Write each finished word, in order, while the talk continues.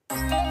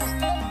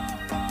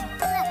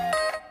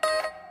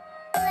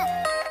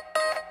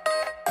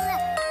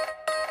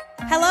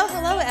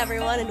Hello,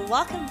 everyone, and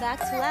welcome back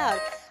to Loud.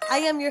 I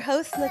am your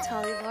host,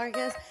 Natalia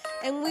Vargas,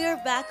 and we are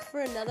back for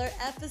another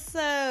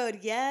episode.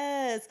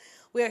 Yes,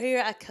 we are here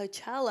at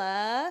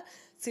Coachella.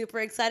 Super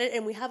excited,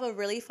 and we have a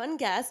really fun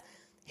guest.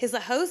 He's a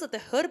host at the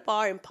Hood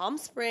Bar in Palm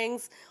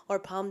Springs, or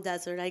Palm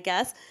Desert, I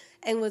guess,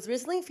 and was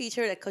recently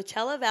featured at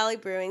Coachella Valley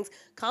Brewing's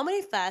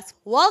Comedy Fest.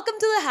 Welcome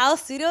to the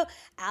house studio,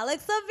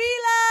 Alex Avila.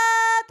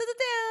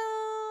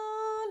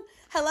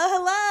 Hello,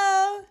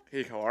 hello.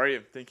 Hey, how are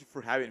you? Thank you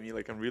for having me.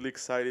 I'm really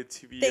excited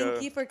to be.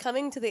 Thank you for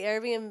coming to the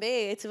Airbnb.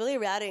 It's really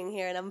rad in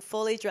here, and I'm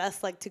fully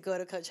dressed to go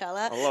to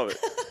Coachella. I love it.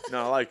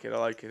 No, I like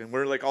it. And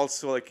we're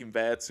also in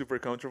bed, super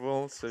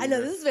comfortable. So I know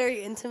this is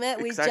very intimate.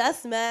 Exactly. We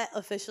just met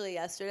officially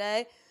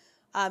yesterday.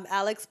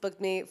 Alex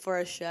booked me for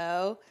a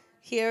show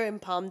here in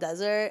Palm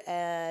Desert,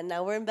 and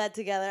now we're in bed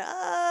together.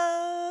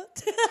 Oh.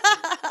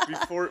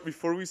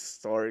 Before we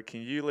start,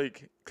 can you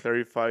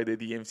clarify the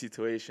DM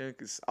situation?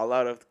 Because a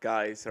lot of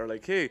guys are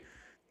like, "Hey,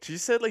 she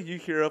said you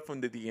hear up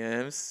on the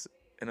DMs,"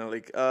 and I'm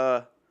like,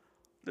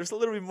 there's a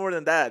little bit more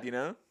than that, you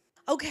know."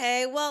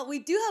 Okay, well, we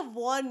do have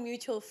one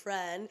mutual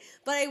friend,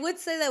 but I would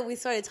say that we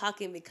started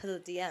talking because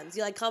of DMs.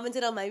 You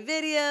commented on my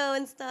video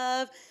and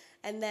stuff,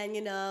 and then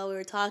we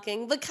were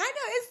talking, but it's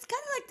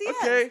kind of like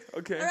DMs.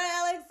 Okay. All right,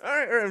 Alex. All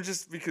right. I'm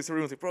just because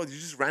everyone's like, "Bro, did you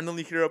just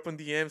randomly hear up on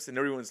DMs?" And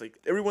everyone's like,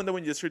 everyone that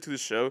went yesterday to the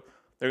show,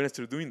 they're gonna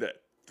start doing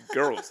that to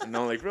girls, and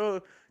I'm like,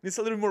 "Bro, needs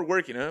a little more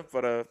work, you know?"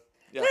 But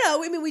yeah.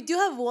 No, I mean, we do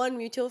have one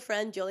mutual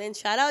friend, Julian.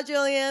 Shout out,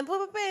 Julian.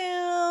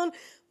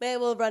 Maybe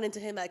we'll run into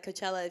him at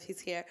Coachella if he's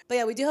here. But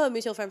yeah, we do have a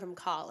mutual friend from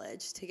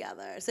college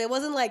together. So it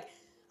wasn't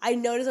I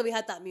noticed that we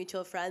had that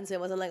mutual friend, so it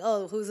wasn't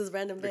oh, who's this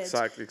random bitch?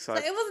 Exactly. So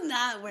it wasn't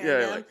that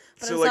random. Yeah,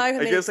 but so I'm sorry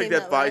for I guess making the it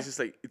seem advice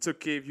that way. is it's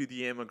okay if you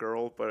DM a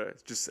girl,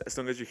 but just as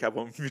long as you have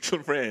one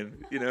mutual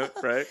friend,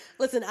 right?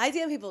 Listen, I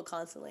DM people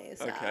constantly,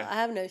 so Okay. I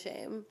have no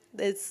shame.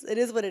 It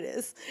is what it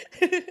is.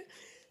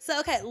 So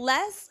okay,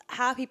 let's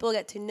have people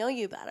get to know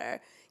you better.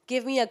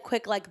 Give me a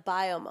quick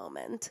bio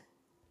moment.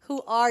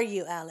 Who are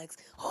you, Alex?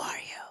 Who are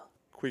you?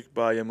 Quick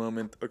bio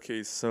moment.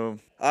 Okay, so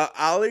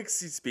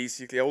Alex is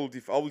basically I will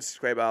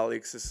describe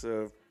Alex as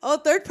a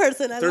Third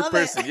person. I third love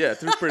person. it. Yeah,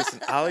 third person.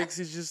 Alex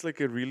is just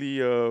a really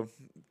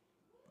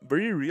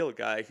very real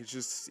guy. He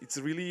just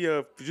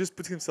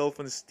puts himself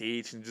on the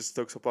stage and just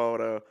talks about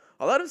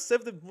a lot of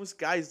stuff that most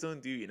guys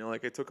don't do. I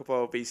talk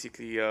about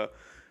basically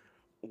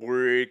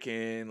work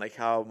and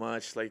how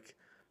much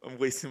I'm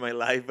wasting my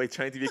life by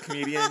trying to be a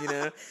comedian.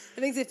 It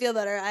makes you feel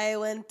better. I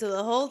went to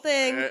the whole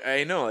thing.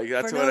 I know,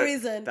 that's for what no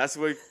reason. That's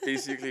what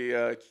basically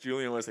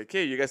Julian was like.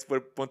 Hey, you guys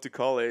went to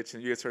college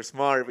and you guys are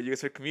smart, but you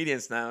guys are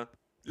comedians now.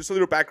 Just a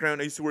little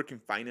background. I used to work in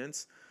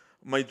finance.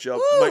 My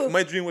job,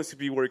 my dream was to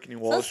be working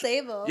in Wall So Street.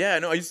 stable. Yeah,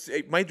 no,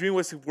 my dream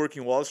was to work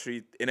in Wall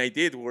Street, and I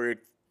did work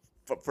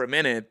for a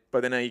minute,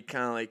 but then I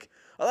kind of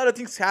a lot of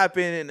things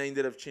happened, and I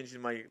ended up changed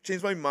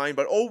my mind.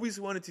 But always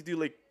wanted to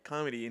do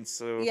comedy, and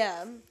so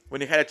Yeah.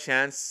 when I had a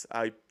chance,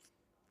 I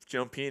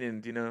jump in,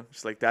 and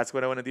just that's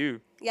what I want to do.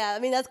 Yeah, I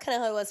mean, that's kind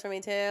of how it was for me,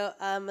 too.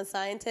 I'm a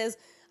scientist.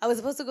 I was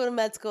supposed to go to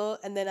med school,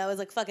 and then I was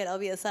like, fuck it, I'll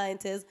be a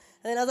scientist.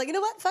 And then I was like, you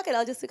know what? Fuck it,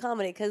 I'll just do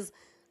comedy, because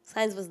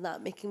science was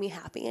not making me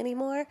happy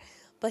anymore.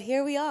 But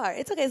here we are.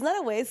 It's okay. It's not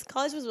a waste.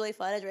 College was really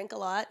fun. I drank a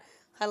lot,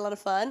 had a lot of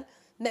fun,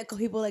 met cool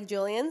people like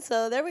Julian.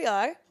 So there we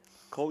are.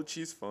 College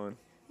is fun.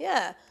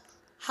 Yeah.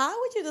 How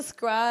would you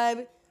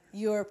describe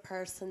your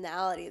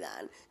personality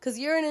then? Because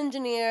you're an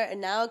engineer and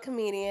now a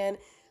comedian.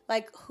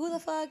 Who the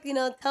fuck?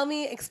 Tell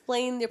me,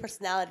 explain your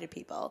personality to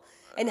people.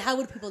 And how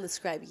would people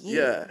describe you?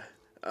 Yeah.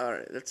 All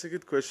right. That's a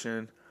good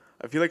question.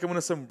 I feel like I'm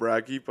gonna sound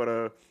braggy, but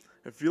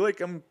I feel like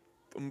I'm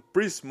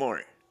pretty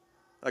smart.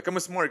 I'm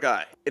a smart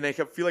guy, and I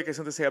feel like I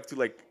sometimes have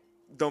to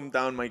dumb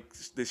down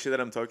the shit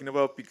that I'm talking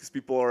about because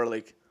people are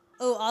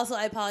Oh, also,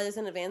 I apologize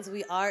in advance.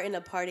 We are in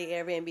a party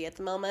Airbnb at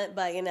the moment,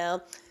 but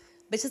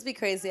bitches be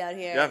crazy out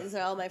here. Yeah, These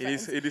are all my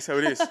friends. It is how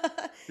it is.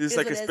 This is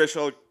It a is.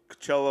 special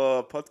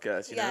Coachella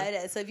podcast, you know? Yeah,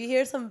 it is. So if you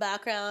hear some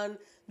background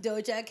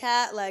Doja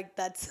Cat,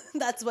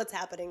 that's what's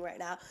happening right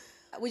now.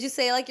 Would you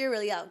say you're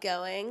really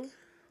outgoing?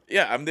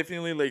 Yeah, I'm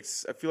definitely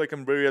I feel like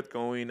I'm very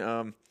outgoing.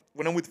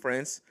 When I'm with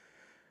friends,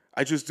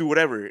 I just do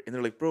whatever, and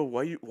they're like, "Bro,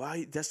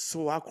 why? That's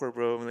so awkward,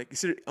 bro." I'm like,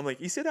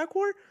 "Is it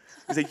awkward?"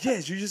 He's like,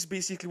 "Yes, you just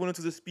basically went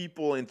into those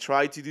people and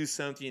try to do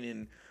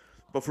something,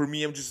 but for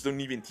me, I'm just don't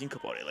even think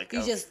about it.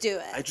 You just do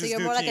it. I just so you're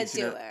do more things,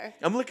 like a doer.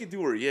 I'm like a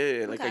doer,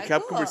 yeah. I Okay,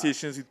 have cool.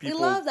 conversations with people.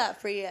 We love that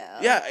for you.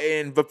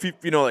 Yeah, but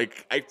people,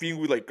 I think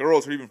with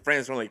girls or even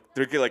friends,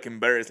 they get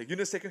embarrassed.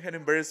 Secondhand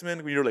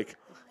embarrassment when you're oh,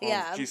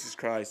 Yeah. Jesus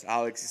Christ,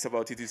 Alex is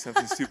about to do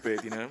something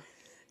stupid,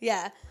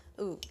 Yeah.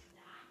 Ooh.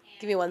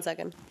 Give me 1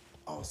 second.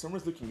 Oh,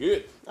 summer's looking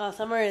good. Oh,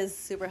 Summer is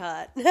super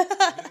hot. I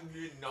didn't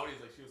even notice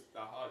she was that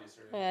hot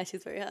yesterday. Yeah,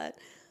 she's very hot.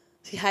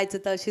 She hides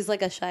it though. She's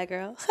like a shy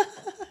girl.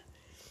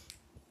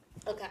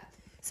 Okay.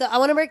 So I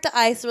want to break the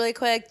ice really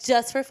quick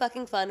just for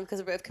fucking fun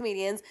because we're both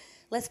comedians.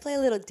 Let's play a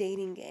little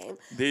dating game.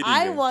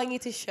 I want you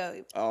to show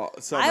you. Oh,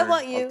 Summer. I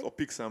want you. I'll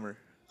pick Summer.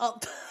 Oh,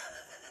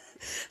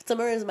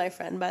 Summer is my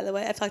friend, by the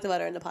way. I've talked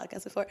about her in the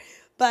podcast before.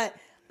 But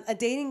A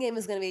dating game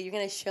is going to be you're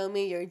going to show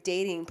me your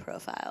dating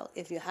profile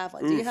if you have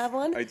one. Do you have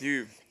one? I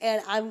do.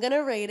 And I'm going to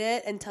rate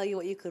it and tell you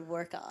what you could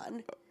work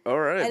on. All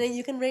right. And then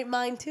you can rate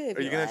mine too if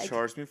Are you gonna like.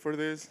 charge me for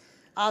this?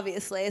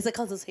 Obviously, it's a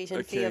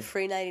consultation fee Okay. of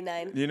free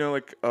 $99. You know,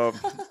 like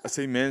as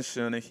I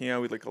mentioned, I hang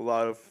out with like a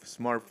lot of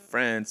smart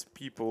friends,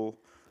 people.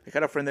 I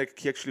had a friend that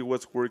he actually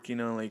was working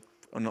on like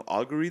on an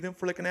algorithm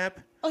for like an app.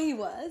 Oh, he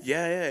was?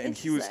 Yeah, yeah, and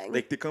he was Interesting.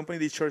 like the company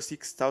they charge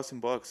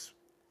 $6,000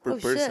 per Oh,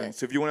 person. shit.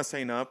 So if you want to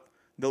sign up,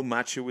 they'll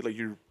match you with like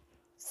your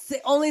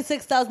Only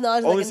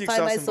 $6,000 only I can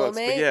find my $6,000. But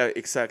soulmate? yeah,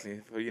 exactly.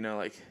 But you know,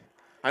 like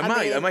I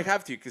mean, might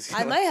have to because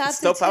I might have to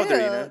stuff out there,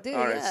 you too, know. dude,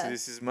 All right, yeah. so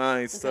this is my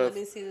Okay, stuff. let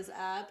me see this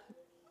app.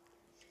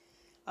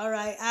 All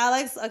right,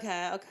 Alex.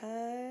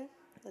 Okay.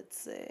 Let's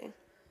see.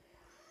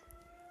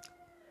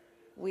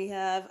 We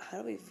have, how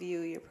do we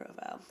view your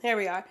profile? Here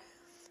we are.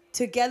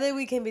 Together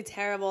we can be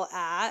terrible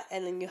at,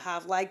 and then you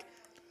have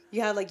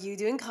you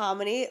doing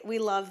comedy. We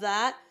love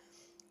that.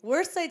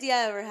 Worst idea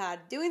I ever had,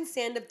 doing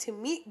stand-up to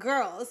meet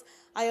girls.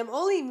 I am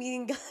only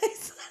meeting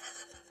guys.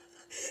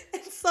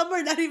 And some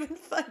are not even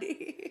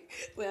funny.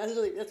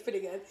 Wait, that's pretty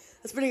good.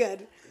 That's pretty good.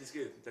 That is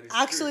good. That is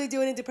Actually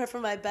doing it to prep for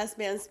my best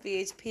man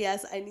speech.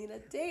 P.S. I need a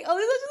date. Oh,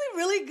 this is actually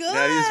really good.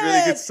 That is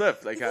really good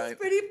stuff. Like This is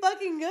pretty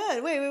fucking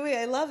good. Wait.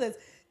 I love this.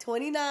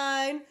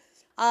 29.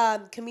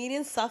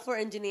 Comedian, software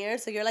engineer.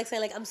 So you're like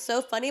saying like I'm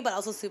so funny but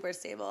also super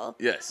stable.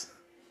 yes.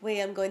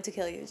 Wait, I'm going to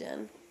kill you,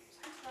 Jen.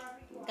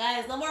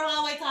 Guys, no more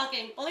hallway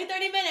talking. Only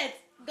 30 minutes.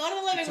 Go to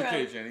the living It's room.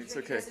 okay, Jen. It's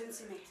okay.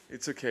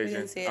 It's okay, We Jen.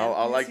 didn't see it.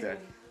 I'll like that.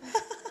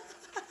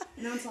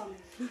 No one saw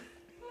me.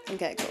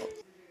 Okay, cool.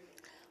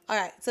 All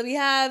right, so we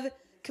have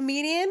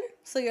comedian,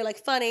 so you're like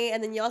funny,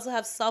 and then you also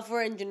have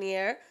software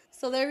engineer.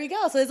 So there we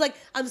go. So it's like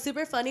I'm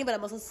super funny, but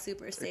I'm also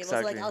super stable.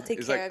 So like I'll take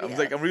It's care like, of you. I'm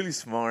like I'm really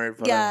smart,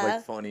 but yeah, I'm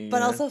like funny. but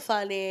you know? also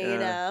funny. You Yeah.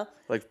 know.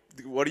 Like,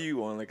 what do you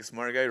want? Like a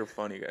smart guy or a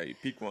funny guy? You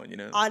pick one, you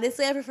know?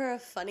 Honestly, I prefer a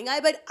funny guy,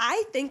 but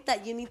I think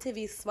that you need to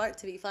be smart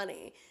to be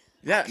funny.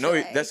 Yeah, no,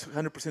 actually. that's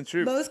 100%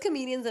 true. Most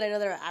comedians that I know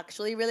that are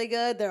actually really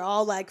good, they're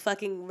all like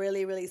fucking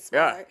really, really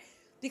smart.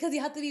 Because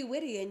you have to be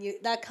witty, and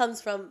that comes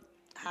from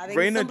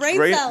having some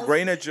brain cells.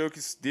 brain a joke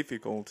is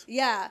difficult.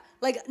 Yeah,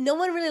 like no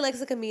one really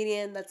likes a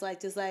comedian that's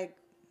like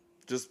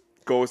Just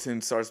goes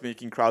and starts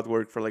making crowd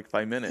work for like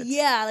 5 minutes.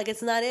 yeah, like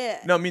it's not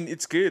it. No, I mean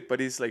it's good, but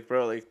it's like,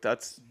 bro, like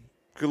that's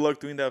good luck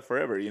doing that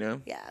forever, you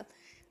know? Yeah.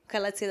 Okay,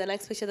 let's see. The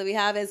next picture that we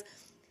have is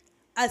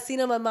a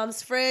scene on my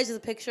mom's fridge. Is a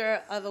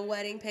picture of a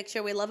wedding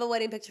picture. We love a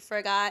wedding picture for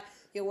a guy.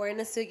 You're wearing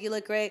a suit. You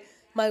look great.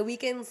 My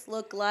weekends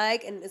look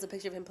like, and it's a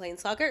picture of him playing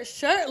soccer,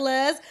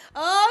 shirtless.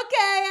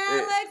 Okay,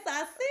 Alex,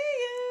 I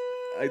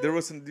see you. There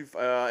was some.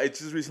 I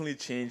just recently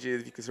changed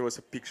it because there was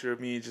a picture of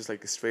me just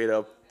like straight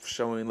up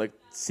showing like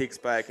six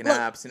pack and Look,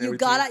 abs and you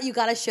everything. you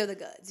gotta show the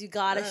goods. You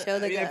gotta show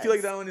the I mean, goods. I feel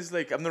like that one is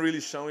like I'm not really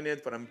showing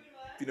it, but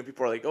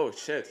people are like, oh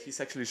shit, he's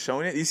actually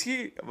showing it. Is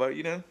he? But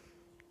you know.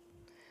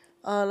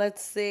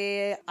 Let's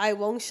see. I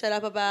won't shut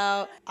up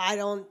about. I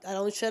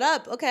don't shut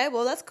up. Okay,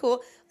 well that's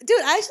cool,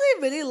 dude. I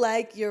actually really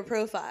like your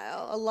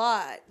profile a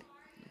lot.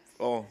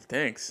 Oh,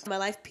 thanks. My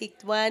life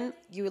peaked when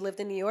you lived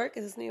in New York.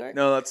 Is this New York?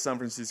 No, that's San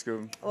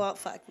Francisco. Well,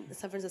 fuck,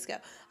 San Francisco.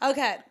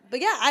 Okay, but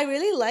yeah, I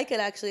really like it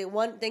actually.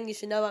 One thing you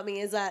should know about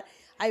me is that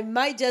I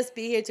might just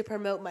be here to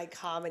promote my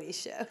comedy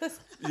shows.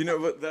 You know,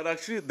 but that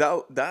actually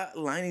that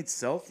line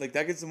itself, like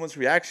that gets the most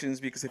reactions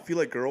because I feel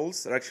like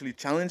girls that actually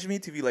challenge me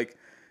to be like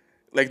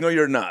no,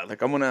 you're not.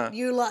 Like I'm gonna.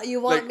 You want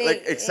like, me?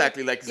 like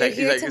exactly, like You're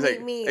exactly, here like, to like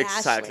meet me,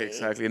 exactly, Ashley.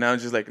 exactly. And I'm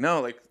just like,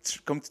 no, like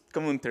come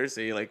on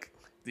Thursday, like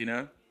you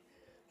know.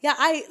 Yeah,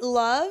 I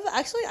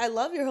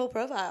love your whole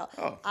profile.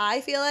 Oh.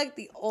 I feel like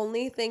the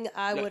only thing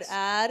I would Nice.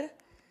 add,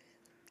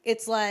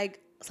 it's like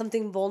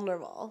something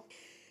vulnerable.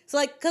 So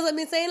like, cause I've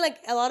been saying like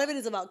a lot of it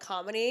is about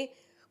comedy,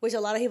 which a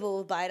lot of people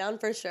will bite on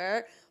for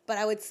sure. But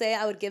I would say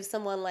I would give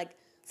someone like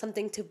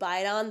something to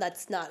bite on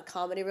that's not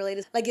comedy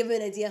related. Like give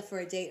them an idea for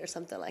a date or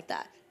something like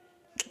that.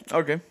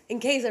 Okay. In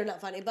case they're not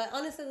funny, but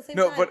honestly, at the same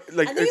No, time, but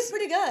like I think it's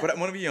pretty good. But I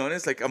want to be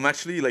honest. Like I'm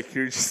actually like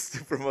here just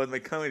to promote my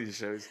comedy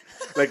shows.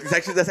 Like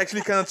that's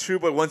actually kind of true.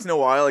 But once in a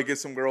while, I get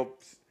some girl,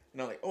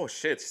 like, oh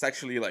shit, it's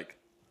actually like,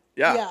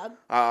 yeah.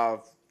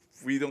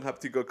 We don't have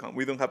to go.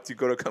 We don't have to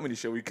go to a comedy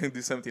show. We can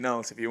do something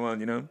else if you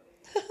want. You know.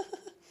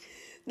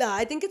 No,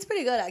 I think it's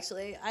pretty good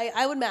actually.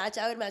 I would match.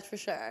 I would match for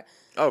sure.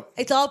 Oh.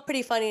 It's all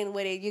pretty funny and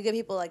witty. You give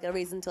people like a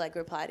reason to like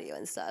reply to you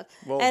and stuff.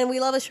 Well- And we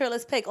love a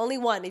shirtless pic. Only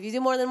one. If you do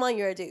more than one,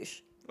 you're a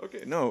douche.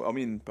 Okay. No, I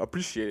mean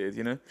appreciate it.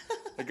 You know.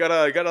 I got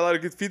a lot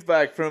of good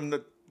feedback from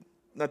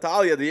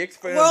Natalia, the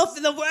expert.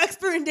 We're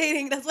expert in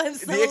dating. That's why I'm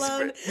so the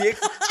alone.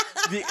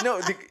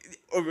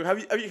 have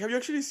you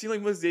actually seen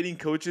like most dating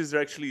coaches are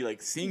actually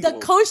like single? The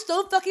coach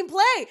don't fucking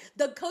play.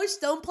 The coach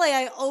don't play.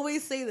 I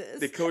always say this.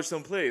 The coach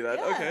don't play that.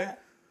 Yeah. Okay.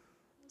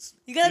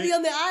 You gotta be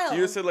on the aisle.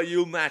 You said like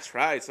you'll match,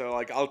 right? So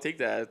like I'll take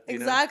that. You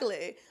know?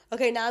 Exactly.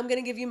 Okay, now I'm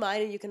gonna give you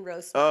mine and you can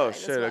roast Oh mine as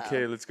shit! well.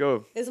 Okay, let's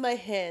go. This is my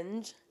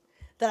Hinge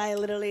that I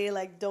literally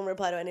like don't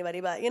reply to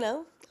anybody, but you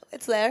know,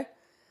 it's there.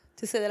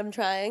 to say that I'm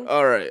trying.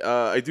 All right.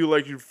 I do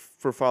like your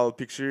profile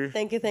picture.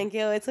 Thank you, thank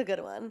you. It's a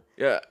good one.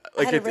 Yeah,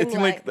 like had a I ring think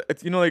like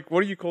light. like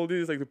what do you call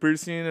this? Like the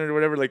piercing or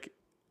whatever. Like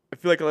I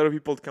feel like a lot of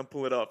people can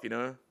pull it off, you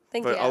know.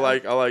 Thank but you. I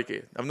like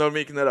it. I'm not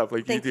making that up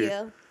like Thank you do.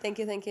 you. Thank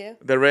you, thank you.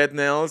 The red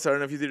nails. I don't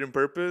know if you did it on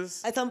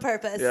purpose. It's on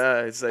purpose.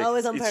 Yeah, it's like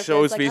Always on it purpose.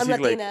 shows Like, I'm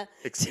basically Latina.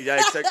 yeah,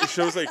 exactly. It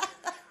shows like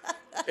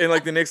and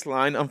like the next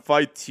line, I'm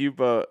 5'2",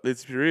 but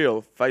let's be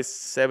real,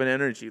 5'7"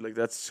 energy. Like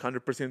that's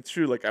 100%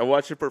 true. Like I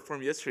watched her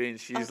perform yesterday, and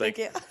she's thank like,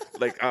 you.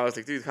 like I was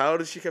like, dude, how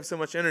does she have so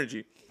much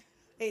energy?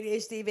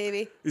 ADHD,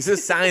 baby. This is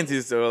a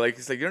scientist though. Like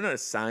it's like you're not a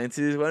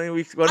scientist. Why don't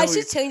we? I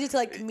should change it to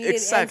like comedian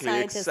exactly,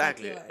 and scientist.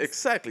 exactly, like yours.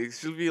 exactly. It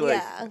should be like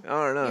Yeah,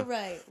 I don't know. You're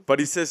right. But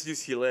it says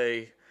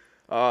UCLA.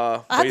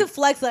 I have to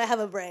flex that I have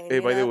a brain. Hey,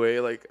 you by the know? way,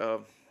 like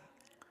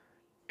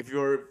if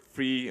you're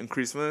free on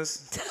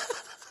Christmas,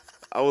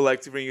 I would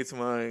like to bring you to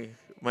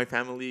my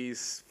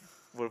family's.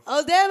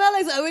 Oh damn,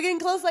 Alex, are we getting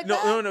close like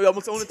that? No. I'm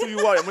gonna tell you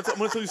why. I'm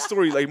gonna tell you a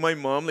story. Like my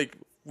mom, like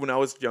when I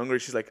was younger,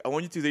 she's like, I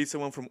want you to date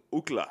someone from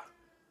UCLA.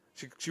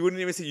 She wouldn't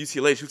even say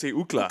UCLA. She would say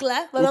UCLA.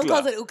 Ukla? My mom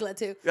calls it Ukla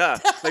too. Yeah,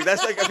 like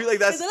that's like I feel like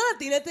that's. Is it a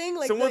Latina thing?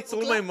 Like Someone like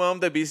told Ukla? my mom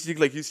that basically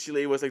like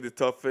UCLA was like the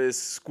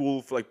toughest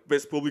school, for, like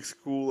best public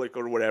school, like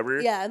or whatever.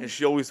 Yeah. And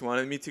she always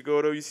wanted me to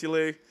go to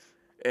UCLA,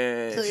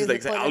 and So she's you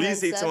like, supported at her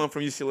least date instead? someone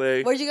from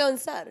UCLA. Where'd you go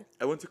instead?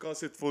 I went to Cal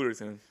State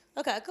Fullerton.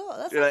 Okay, cool.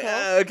 That's You're like, cool.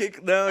 okay,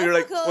 no. That's You're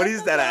like, cool. what That's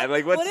is that cool. at?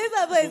 Like, What is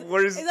that place?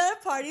 Where is that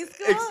a party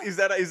school? is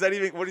that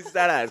even what is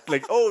that at?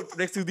 Like, oh,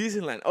 next to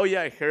Disneyland. Oh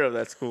yeah, I heard of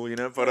that school, you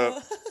know.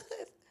 But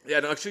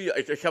yeah, no, actually,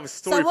 I have a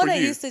story Someone for I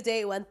you. used to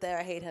date went there.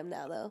 I hate him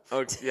now though.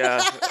 Oh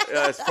yeah,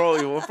 yeah, it's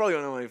probably one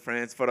of my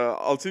friends. But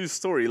I'll tell you a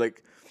story.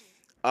 Like,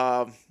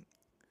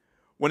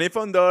 when I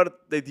found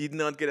out they did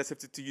not get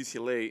accepted to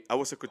UCLA, I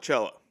was at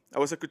Coachella. I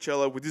was at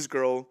Coachella with this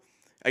girl.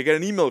 I get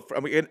an email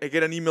from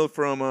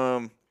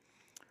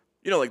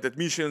like the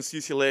admissions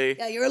UCLA.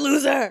 Yeah, you're a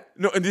loser.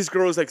 No, and this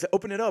girl was like,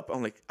 open it up.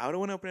 I'm like, I don't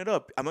want to open it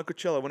up. I'm at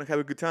Coachella. I want to have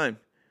a good time.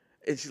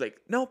 And she's like,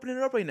 no, open it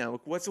up right now.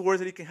 What's the worst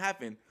that it can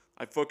happen?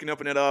 I fucking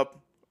open it up.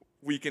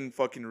 We can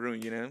fucking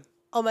ruin, you know?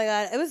 Oh my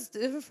god, it was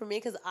different for me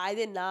because I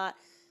did not.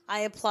 I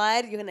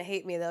applied. You're gonna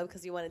hate me though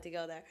because you wanted to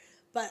go there,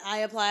 but I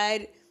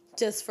applied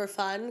just for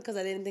fun because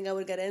I didn't think I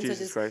would get in.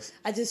 Jesus Christ.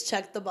 I just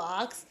checked the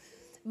box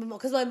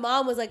because my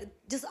mom was like,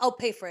 "Just I'll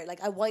pay for it."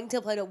 Like I want to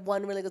apply to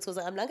one really good school. I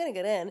was like, I'm not gonna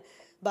get in,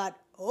 but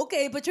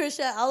okay,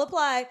 Patricia, I'll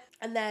apply.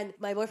 And then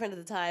my boyfriend at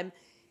the time,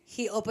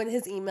 he opened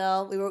his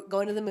email. We were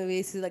going to the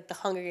movies. He's like the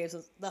Hunger Games.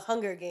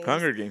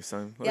 Hunger Games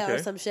time. Yeah, Okay.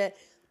 or some shit.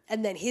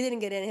 And then he didn't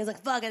get in. He was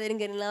like, fuck, I didn't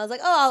get in. And I was like,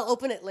 oh, I'll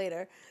open it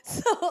later.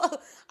 So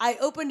I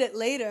opened it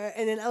later,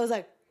 and then I was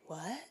like,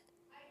 what?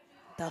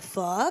 The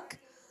fuck?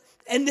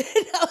 And then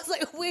I was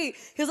like, wait.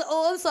 He was like,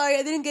 oh, I'm sorry,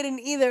 I didn't get in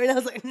either. And I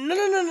was like,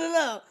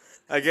 no.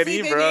 I get See,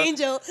 in, baby bro.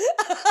 angel.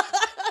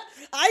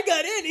 I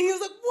got in. And he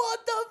was like, what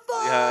the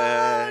fuck?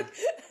 Yeah.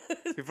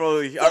 You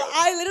probably. So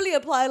I literally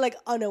applied like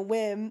on a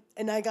whim,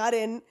 and I got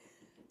in.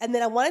 And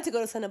then I wanted to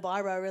go to Santa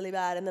Barbara really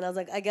bad. And then I was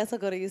like, I guess I'll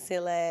go to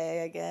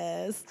UCLA, I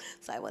guess.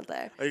 So I went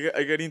there.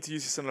 I got into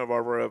UC Santa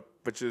Barbara,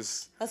 but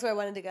just. That's where I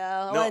wanted to go.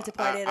 I wanted to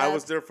party it I up.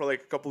 was there for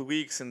like a couple of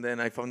weeks, and then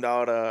I found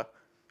out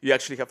you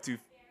actually have to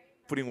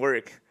put in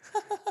work.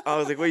 I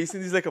was like, wait, isn't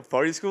this like a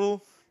party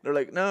school? They're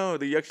like, no,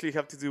 you actually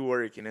have to do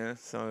work, you know?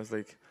 So I was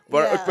like,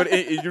 Yeah. but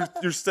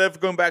your stuff,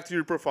 going back to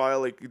your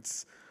profile, like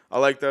I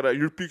like that.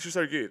 Your pictures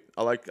are good.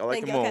 I like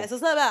Thank them you. all. Okay, so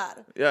it's not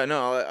bad. Yeah,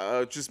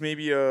 no, just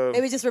maybe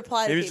Maybe just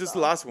reply to maybe people. just the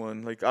last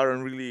one. Like I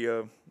don't really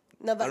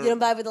No, but you don't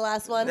vibe with the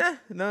last one? nah,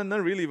 no,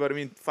 not really. But I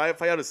mean,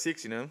 five out of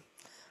 6, you know.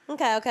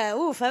 Okay.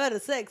 Ooh, 5 out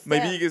of 6. My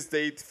yeah. biggest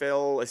date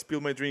fell. I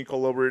spilled my drink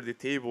all over the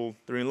table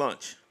during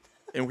lunch,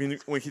 and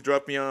when he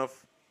dropped me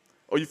off,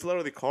 oh, you fell out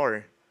of the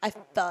car. I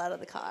fell out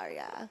of the car,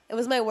 yeah. It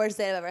was my worst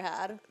date I've ever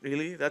had.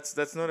 Really? That's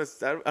not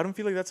as. I don't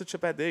feel like that's such a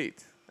bad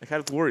date. I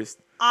had it worst.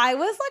 I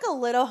was like a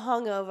little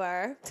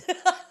hungover.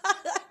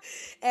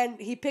 And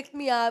he picked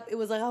me up. It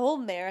was like a whole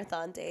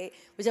marathon date,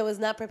 which I was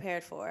not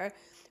prepared for.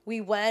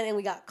 We went and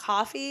we got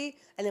coffee,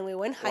 and then we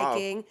went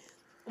hiking,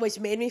 which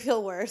made me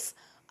feel worse.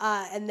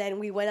 And then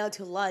we went out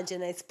to lunch,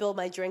 and I spilled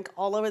my drink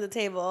all over the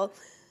table.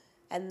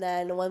 And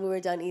then when we were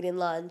done eating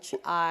lunch,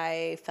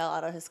 I fell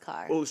out of his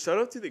car. Well, shout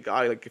out to the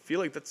guy. Like I feel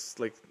like that's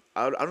like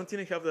I don't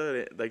think I have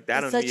that like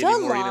that It's on such me a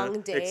anymore. You long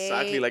know? date.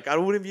 Exactly. Like I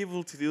wouldn't be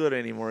able to do that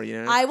anymore.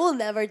 You know. I will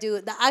never do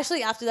it.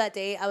 Actually, after that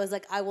date, I was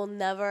like, I will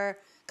never,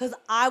 because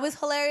I was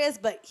hilarious,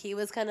 but he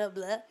was kind of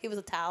bleh. He was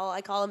a towel.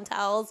 I call him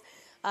towels.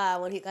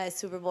 When he guy's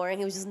super boring,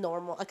 he was just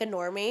normal, like a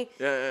normie.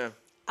 Yeah.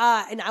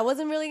 And I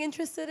wasn't really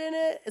interested in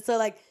it. So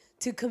like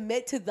to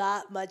commit to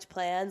that much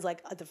plans,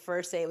 like at the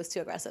first day, it was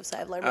too aggressive. So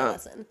I've learned my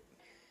lesson.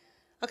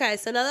 Okay,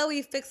 so now that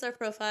we've fixed our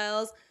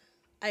profiles,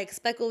 I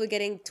expect we'll be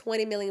getting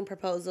 20 million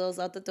proposals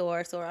out the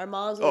door. So our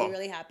moms will be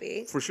really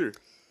happy. For sure.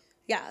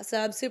 Yeah, so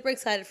I'm super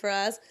excited for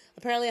us.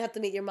 Apparently, I have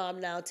to meet your mom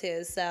now,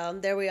 too. So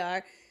there we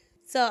are.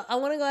 So I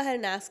want to go ahead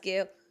and ask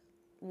you,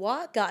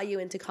 what got you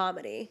into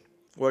comedy?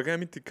 What got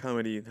me into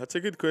comedy? That's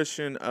a good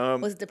question.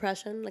 Was it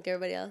depression, like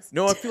everybody else?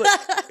 No, I feel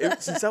like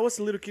since I was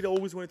a little kid, I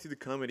always wanted to do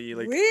comedy.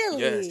 Like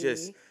Really?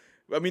 Yes.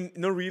 I mean,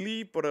 not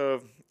really, but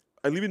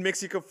I live in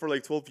Mexico for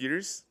like 12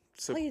 years.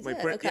 So Oh, you my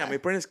did? parents, yeah, Okay. my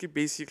parents keep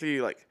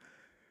basically like,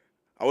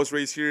 I was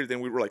raised here. Then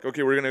we were like,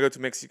 okay, we're gonna go to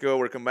Mexico.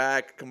 We're come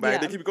back, come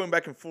back. Yeah. They keep going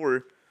back and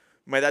forth.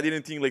 My dad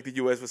didn't think like the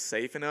U.S. was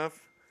safe enough.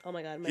 Oh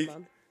my god, my He-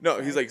 mom. No,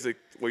 Sorry. he's like,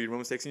 what? Your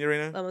mom's texting you right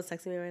now? Mama's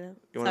texting me right now.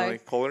 You wanna Sorry.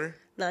 like call her?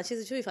 No, she'll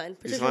be fine.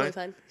 She's Patricia will be fine?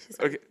 fine. She's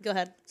fine. Okay. Go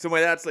ahead. So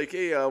my dad's like,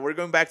 hey, we're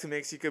going back to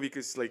Mexico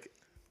because like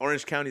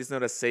Orange County is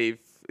not as safe.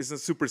 It's not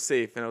super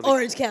safe. And I was like,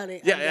 Orange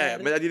County. Yeah, I'm yeah, yeah.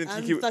 dead. My dad didn't think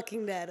I'm he-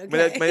 fucking dead.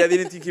 Okay. my dad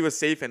didn't think he was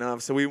safe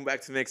enough, so we went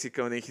back to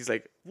Mexico, and then he's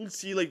like, "We'll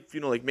see, like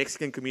like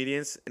Mexican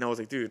comedians," and I was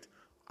like, "Dude,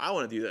 I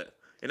want to do that,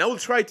 and I will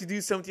try to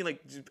do something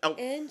like,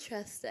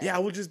 Interesting. yeah, I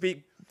will just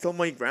tell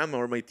my grandma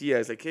or my tia,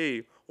 it's like,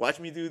 hey, watch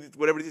me do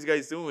whatever this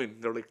guy's doing."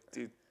 They're like,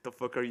 "Dude, the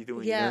fuck are you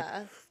doing?" you know?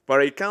 Yeah.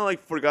 But I kind of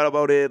like forgot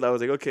about it. I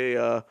was like, okay,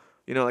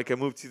 like I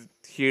moved to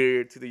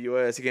here to the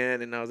U.S.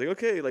 again, and I was like,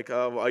 okay, like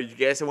I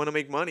guess I want to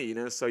make money,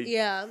 So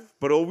Yeah.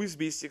 but always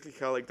basically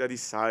had like that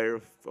desire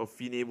of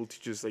being able to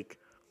just like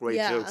write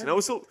Yeah. jokes. And I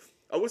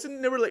was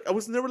never like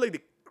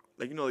the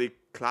the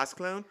class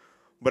clown,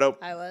 but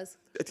I was.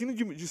 I think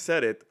you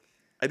said it.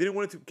 I didn't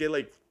want it to get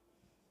like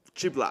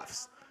cheap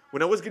laughs.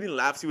 When I was getting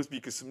laughs, it was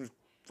because some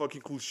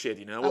fucking cool shit,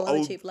 I love a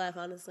would- cheap laugh,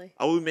 honestly.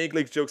 I would make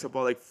like jokes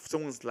about like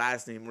someone's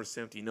last name or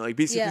something, like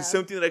basically Yeah.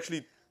 something that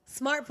actually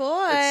Smart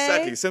boy.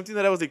 exactly something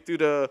that I was like,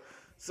 dude.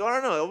 So I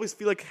don't know. I always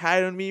feel like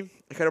had on me.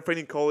 I had a friend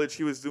in college.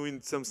 He was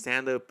doing some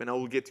stand up, and I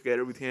would get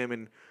together with him,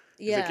 and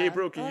he's like, Yeah. "Hey,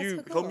 bro, Oh, can that's you so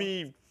help cool.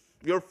 me?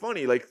 You're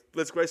funny. Like,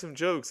 let's write some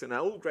jokes." And I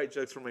will write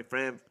jokes for my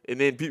friend, and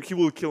then he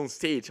will kill on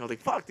stage. I was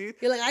like, "Fuck, dude."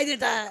 You're like, I did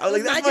that. I was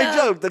like, That "That's was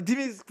my joke."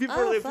 Like, people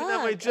are Oh, laughing at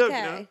my fuck. joke,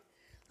 Okay.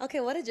 Okay,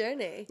 what a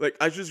journey. Like,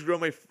 I just grow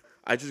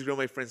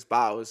my friend's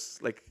bows.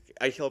 Like,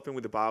 I help him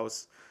with the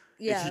bows.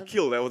 Yeah. And he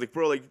killed. I was like,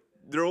 bro, like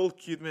they're all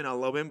cute, man. I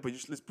love him, but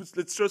just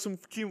let's throw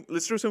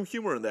some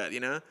humor on that,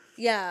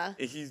 Yeah.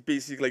 And he's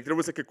basically like, there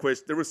was like a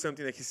question, there was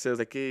something that he says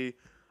like, hey,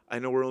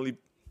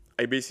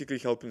 I basically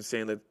helped him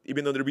saying that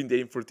even though they've been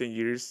dating for 10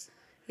 years,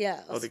 Yeah.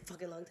 That's was a like,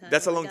 fucking long time.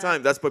 that's Oh a my long God.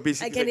 time. That's what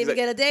basically I can't he's even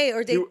like, get a day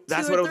or day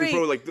that's two what I or was like, three.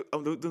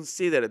 bro. Like, don't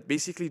say that.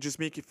 Basically, just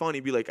make it funny.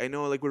 Be like, I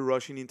know, like we're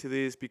rushing into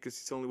this because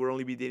we're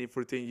only been dating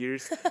for 10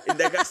 years, and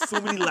that got so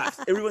many laughs.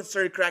 Everyone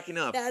started cracking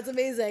up, Yeah, it's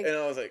amazing. and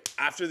I was like,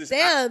 after this,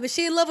 Damn, is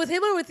she in love with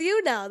him or with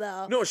you now,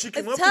 though? no, she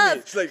came It's up to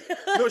me. tough. She's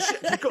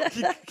like,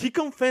 no, he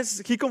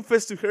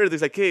confessed to her.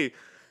 There's like, hey.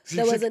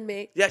 That wasn't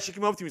me. Yeah, she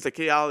came up to me. It's like,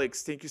 hey,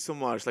 Alex, thank you so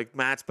much. Like,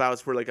 Matt's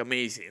bows were like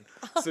amazing.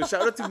 So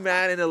shout out to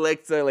Matt and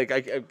Alexa. Like,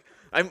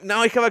 I'm now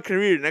I have a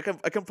career and I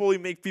can probably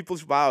make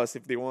people's bows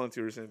if they want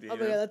to or something. Oh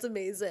my God, that's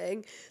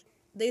amazing.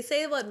 They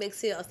say what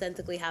makes you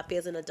authentically happy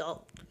as an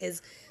adult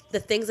is the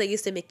things that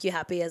used to make you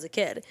happy as a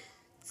kid.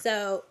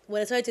 So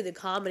when I started to do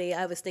comedy,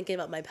 I was thinking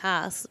about my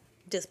past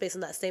just based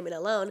on that statement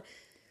alone.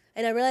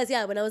 And I realized,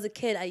 yeah, when I was a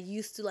kid, I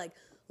used to like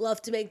love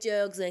to make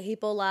jokes and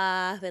people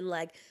laugh. And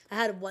like I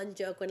had one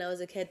joke when I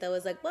was a kid that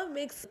was like, what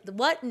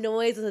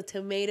noise does a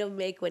tomato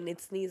make when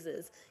it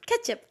sneezes?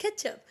 Ketchup,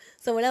 ketchup.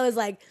 So when I was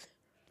like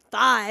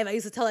 5, I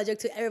used to tell that joke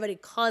to everybody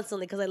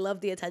constantly because I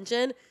loved the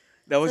attention.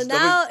 That was, So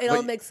now it all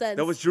like, makes sense.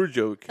 That was your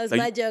joke. That was Like,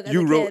 my joke as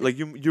You a wrote kid. like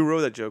you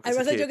wrote that joke. I as a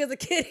wrote that kid. joke as a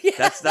kid.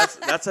 Yeah.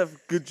 That's a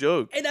good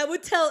joke. And I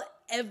would tell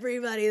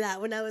everybody that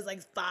when I was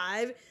like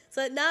 5.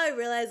 So now I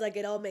realize like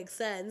it all makes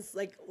sense,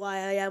 like why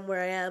I am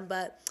where I am.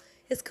 But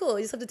it's cool.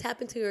 You just have to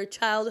tap into your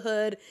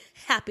childhood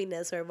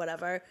happiness or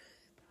whatever.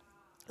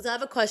 So I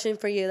have a question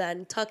for you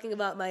then. Talking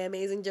about my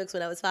amazing jokes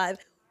when I was 5.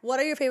 What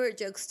are your favorite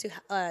jokes to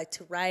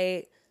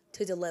write,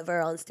 to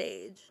deliver on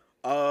stage?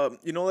 I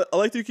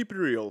like to keep it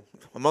real.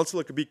 I'm also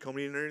like a big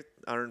comedy nerd.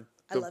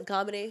 I love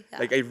comedy. Yeah,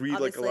 Like I read like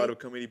a obviously. lot of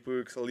comedy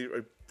books.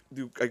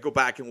 I go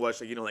back and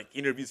watch like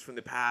interviews from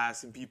the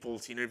past and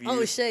people's interviews.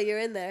 Oh shit, you're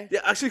in there. Yeah,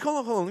 actually,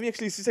 hold on. Let me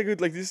actually. This is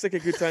like a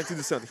good time to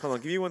do something. Hold on,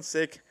 give me 1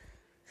 sec.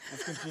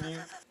 Let's continue.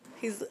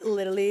 He's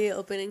literally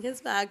opening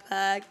his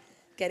backpack,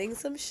 getting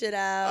some shit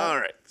out. All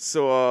right,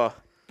 so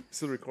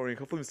still recording.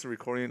 Hopefully, I'm still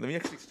recording. Let me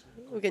actually.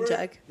 We can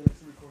check.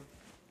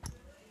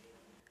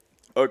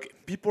 Okay,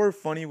 people are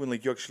funny when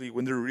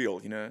when they're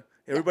real.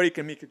 Everybody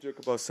can make a joke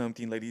about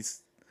something like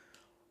this.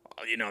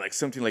 Like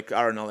something like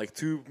I don't know, like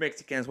 2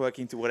 Mexicans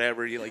walking to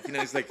whatever.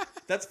 It's like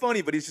that's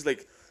funny, but it's just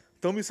like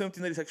tell me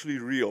something that is actually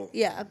real.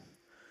 Yeah.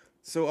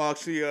 So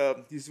actually,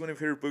 this is one of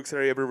her books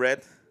that I ever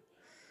read.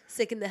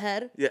 Sick in the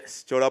head.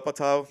 Yes, Joe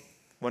Apatow.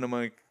 One of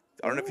my,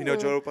 I don't know if you know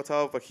Ooh. Joe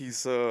Apatow, but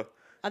he's.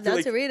 I'm feel down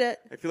like- to read it.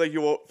 I feel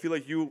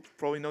like you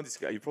probably know this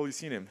guy. You've probably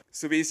seen him.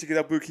 So basically,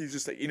 that book, he's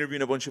just like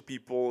interviewing a bunch of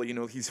people.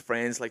 His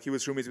friends. Like he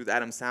was roommates with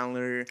Adam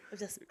Sandler,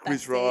 Just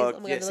Chris besties. Rock. Oh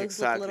my God, Yes, those look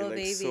exactly. little Like,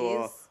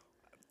 babies.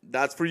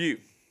 that's for you.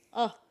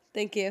 Oh,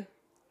 thank you.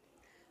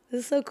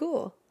 This is so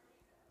cool.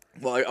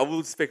 Well, I would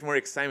expect more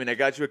excitement. I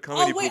got you a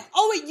comedy book.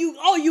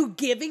 You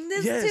giving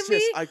this Yes, to me?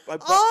 yes. I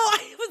bought,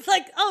 I was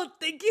like, oh,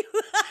 thank you.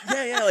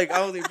 yeah. Like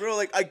I was like, bro,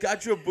 like I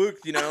got you a book.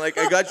 You know, like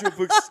I got you a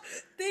book.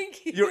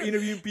 Thank you. You're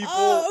interviewing people.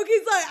 Oh, okay,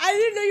 sorry. I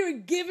didn't know you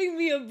were giving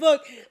me a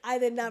book. I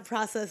did not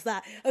process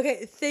that.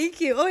 Okay,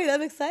 thank you. Oh, wait,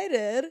 I'm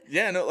excited.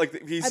 Yeah, no,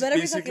 like he's I better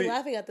be basically fucking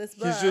laughing at this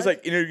book. he's just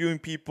like interviewing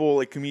people,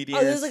 like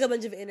comedians. Oh, there's like a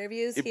bunch of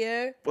interviews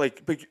here.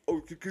 Like, but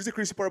here's the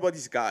crazy part about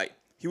this guy.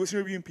 He was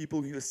interviewing people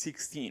when he was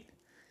 16.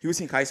 He was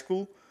in high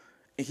school,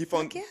 and he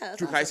found Heck yeah, that's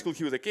through high awesome. school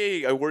he was like,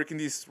 "Hey, I work in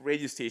this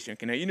radio station.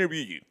 Can I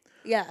interview you?"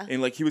 Yeah.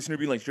 And like he was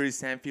interviewing like Jerry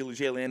Seinfeld,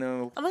 Jay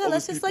Leno. Oh my god, all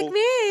that's those just people. like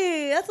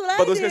me. That's what I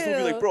But do. those guys would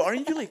be like, "Bro,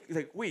 aren't you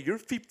like wait, you're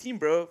 15,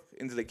 bro?"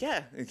 And they're like,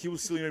 "Yeah." And he will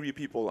still interview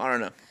people. I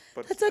don't know.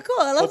 But That's so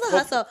cool. I love Hope- the hope-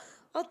 hustle.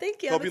 Oh,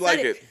 thank you. hope I'm you like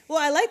excited. it. Well,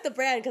 I like the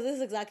brand because this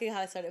is exactly how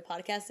I started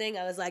podcasting.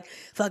 I was like,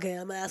 fuck it,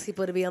 I'm going to ask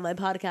people to be on my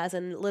podcast.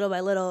 And little by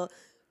little,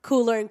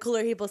 cooler and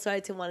cooler people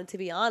started to want to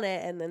be on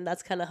it. And then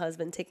that's kind of how it's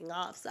been taking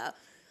off. So,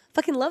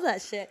 fucking love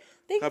that shit.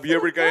 Thank have you you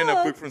ever for the gotten a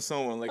book. book from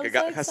someone? Like I'm a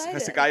guy, so has a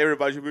excited. guy ever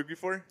bought you a book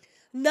before?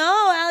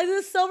 No, Alex,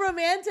 this is so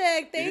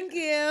romantic. Thank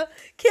you.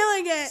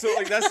 Killing it. So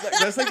like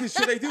that's like the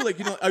shit I do. Like,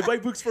 you know, I buy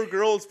books for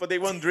girls, but they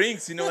want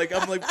drinks. You know, like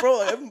I'm like,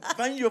 bro, I'm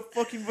buying you a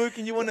fucking book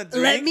and you want a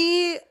drink. Let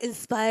me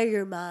inspire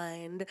your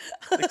mind.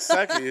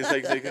 Exactly. It's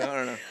like I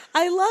don't know.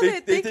 I love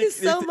it. Thank you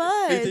so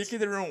much. They take it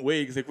the wrong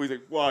way. It's like, we're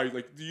like, why?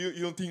 Like, do you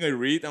don't think I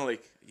read? I'm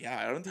like,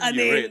 yeah, I don't think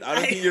you read. I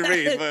don't think you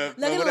read. But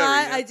not gonna whatever.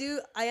 lie, you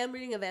know? I am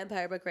reading a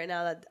vampire book right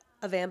now that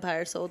a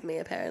vampire sold me.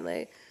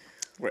 Apparently,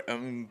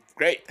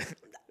 Great.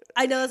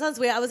 I know that sounds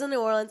weird. I was in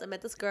New Orleans. I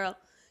met this girl.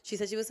 She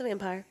said she was a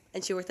vampire,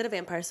 and she worked at a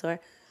vampire store.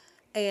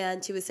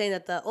 And she was saying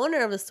that the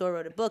owner of the store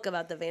wrote a book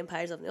about the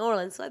vampires of New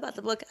Orleans. So I bought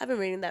the book. I've been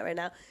reading that right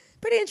now.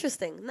 Pretty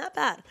interesting. Not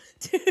bad.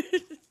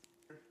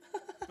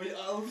 But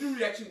I love your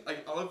reaction.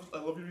 Like, I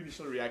love your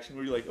initial reaction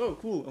where you're like, oh,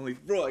 cool. I'm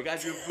like, bro, I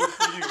got you a book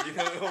for you. You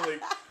know, I'm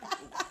like,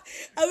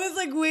 I was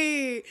like,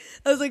 wait.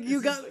 I was like,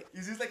 you got.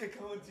 Is this like a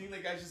common thing?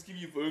 Like, I just give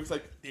you books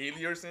like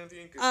daily or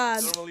something?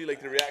 Because normally,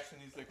 like, the reaction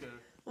is like a.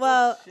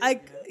 Well, oh,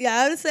 shit, you know?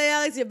 I would say,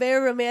 Alex, you're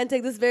very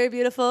romantic. This is very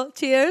beautiful.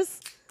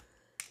 Cheers.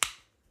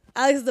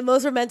 Alex is the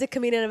most romantic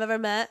comedian I've ever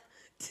met.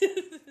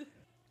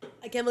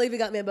 I can't believe you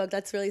got me a book.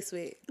 That's really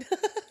sweet.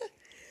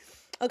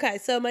 Okay,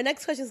 so my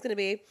next question is going to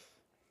be,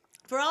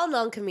 for all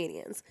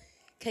non-comedians,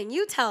 can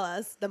you tell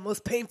us the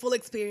most painful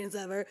experience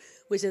ever,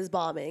 which is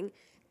bombing?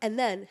 And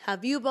then,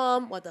 have you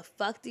bombed? What the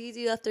fuck do you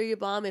do after you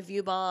bomb? If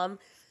you bomb,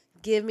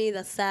 give me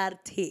the sad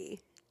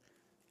tea.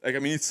 Like, I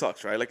mean, it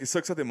sucks, right? Like, it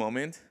sucks at the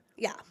moment.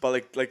 Yeah.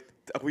 But like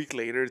a week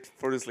later,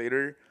 4 days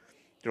later,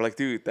 you're like,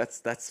 dude,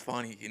 that's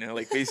funny, you know?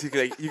 Like,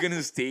 basically, like, you get on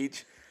the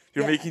stage,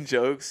 you're Yeah. making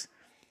jokes,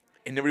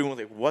 and everyone's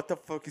like, what the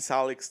fuck is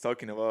Alex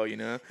talking about, you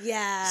know?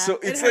 Yeah. So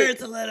it it's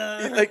hurts like, a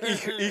little.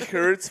 it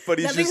hurts, but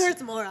it's Nothing just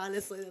hurts more,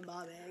 honestly, than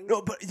bombing.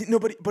 no,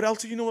 but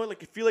also, you know what?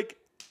 Like, I feel like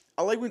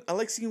I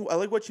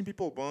like watching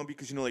people bomb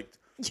because, you know, like,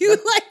 You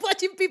like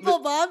watching people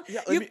bomb?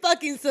 yeah, You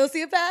fucking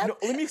sociopath? no,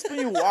 let me explain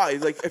you why.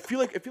 Like, I feel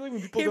like when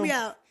people Hear don't me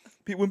out.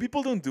 when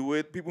people don't do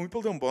it, when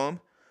people don't bomb,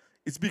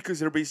 it's because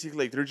they're basically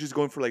like they're just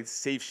going for like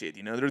safe shit,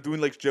 you know. They're doing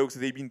like jokes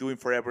that they've been doing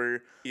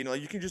forever. You know,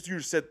 you can just do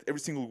your set every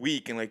single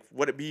week and like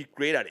be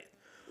great at it.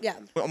 Yeah.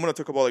 I'm gonna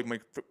talk about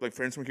like my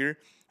friends from here.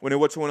 When I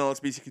watch someone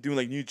else basically doing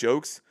like new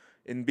jokes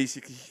and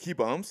basically he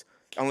bombs,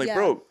 I'm like, Yeah.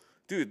 bro,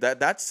 dude,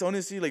 that's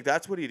honestly like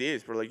that's what it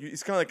is, bro. Like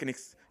it's kind of like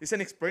it's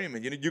an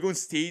experiment. You know, you go on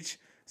stage.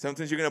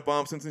 Sometimes you're gonna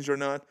bomb, sometimes you're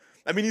not.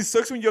 I mean, it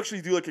sucks when you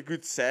actually do like a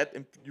good set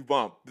and you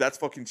bomb. That's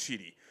fucking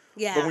shitty.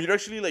 Yeah. But when you're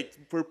actually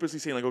like purposely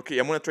saying like, okay,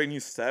 I'm gonna try new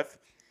stuff.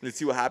 Let's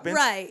see what happens.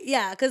 Right,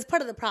 yeah, because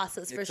part of the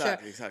process, for sure.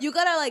 Exactly. You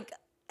gotta, like,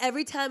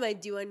 every time I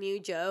do a new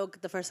joke,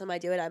 the first time I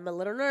do it, I'm a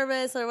little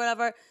nervous or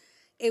whatever.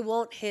 It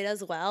won't hit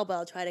as well, but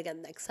I'll try it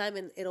again next time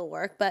and it'll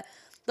work. But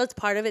that's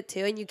part of it,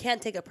 too. And you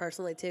can't take it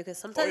personally, too, because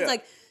sometimes, yeah.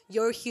 like,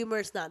 your humor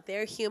is not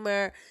their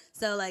humor.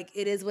 So, like,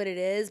 it is what it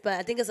is. But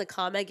I think as a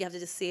comic, you have to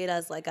just see it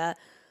as, like,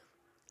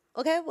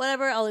 okay,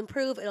 whatever, I'll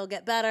improve, it'll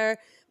get better.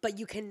 But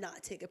you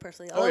cannot take it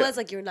personally. Oh, yeah. Otherwise,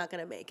 like, you're not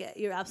going to make it.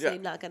 You're absolutely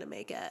not going to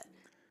make it.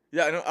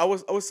 Yeah, I know. I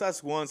was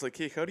asked once like,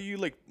 hey, how do you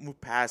like move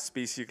past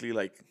basically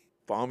like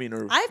bombing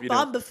or I've you know?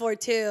 bombed before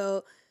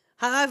too.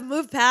 How I've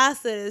moved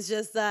past it is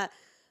just that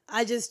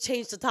I just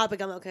changed the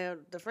topic. I'm like, okay,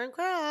 different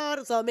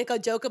crowd, so I'll make a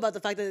joke about the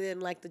fact that they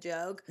didn't like the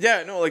joke.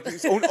 Yeah, no, like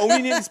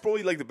owning it is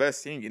probably like the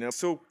best thing, you know.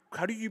 So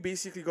how do you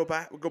basically go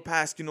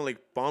past, you know, like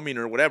bombing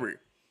or whatever?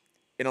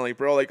 You know, like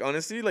bro, like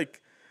honestly,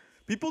 like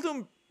people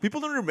don't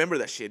remember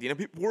that shit. You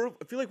know,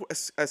 I feel like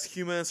as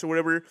humans or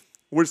whatever,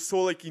 we're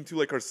so like into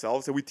like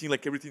ourselves that we think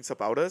like everything's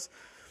about us.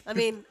 I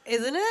mean,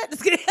 isn't it?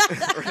 Just kidding.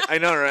 I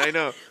know, right? I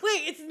know.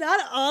 Wait, it's not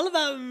all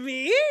about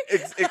me.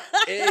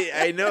 Hey,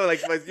 I know,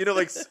 like, but, you know,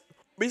 like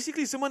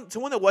basically someone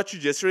that watched you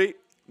yesterday,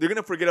 they're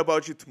gonna forget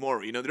about you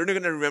tomorrow. You know, they're not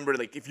gonna remember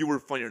like if you were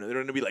funny or not.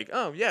 They're gonna be like,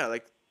 oh yeah,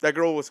 like that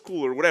girl was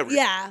cool or whatever.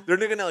 Yeah. They're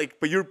not gonna like,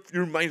 but your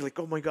mind's like,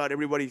 oh my god,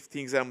 everybody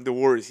thinks I'm the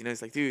worst. You know,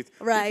 it's like, dude,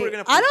 people are Right.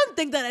 gonna I don't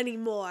think that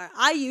anymore.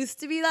 I used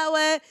to be that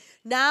way.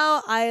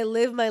 Now I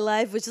live my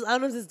life, which is, I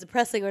don't know if it's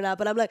depressing or not,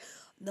 but I'm like,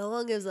 no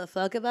one gives a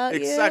fuck about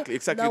Exactly, you.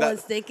 exactly. No That-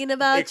 one's thinking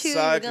about you.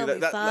 You're gonna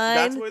be fine.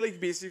 That's why, like,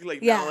 basically,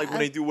 like, Yeah. now, like,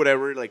 when I do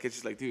whatever, like, it's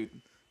just like, dude,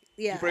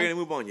 Yeah. people are gonna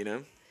move on, you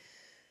know?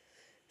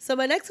 So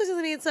my next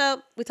question is,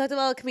 so we talked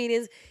about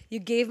comedians. You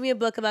gave me a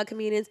book about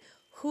comedians.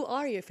 Who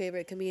are your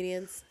favorite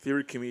comedians?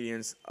 Favorite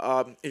comedians.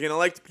 Again, I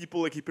like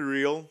people that keep it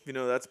real. You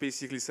know, that's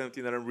basically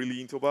something that I'm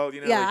really into about,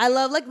 you know? Yeah, like I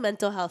love like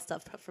mental health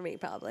stuff for me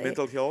probably.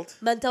 mental health.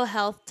 Mental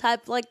health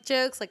type like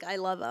jokes, like I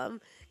love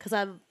them because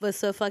I was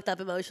so fucked up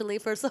emotionally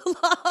for so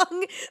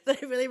long that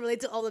I really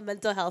relate to all the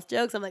mental health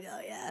jokes. I'm like,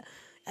 oh yeah,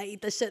 I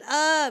eat this shit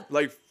up.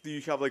 Like, do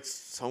you have, like,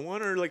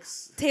 someone or, like...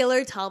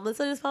 Taylor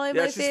Tomlinson is probably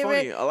Yeah, my she's favorite.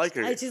 funny. I like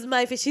her. She's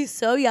my she's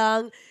so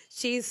young.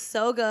 She's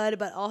so good,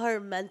 but all her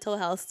mental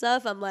health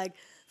stuff, I'm like,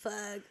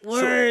 fuck,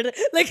 word.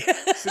 Like,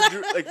 So,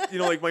 like, you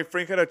know, like, my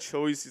friend had a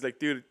choice. He's like,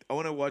 dude, I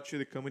want to watch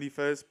you at the Comedy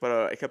Fest, but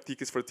I have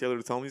tickets for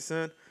Taylor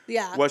Tomlinson.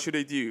 yeah. What should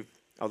I do?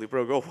 I was like,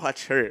 bro, go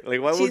watch her. Like,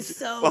 why would She's you,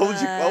 so why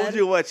would good.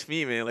 you watch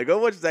me, man? Like, go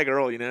watch that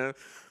girl, you know?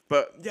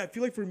 But yeah, I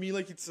feel like for me,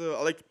 like, it's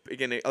I like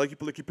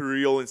people that keep it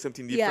real and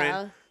something different.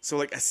 Yeah. So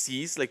like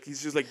Aziz, like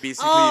he's just like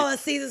basically Oh,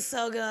 Aziz is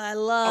so good. I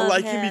love I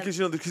like him him because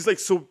you know he's like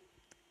so.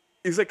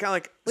 It's like kind of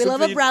like we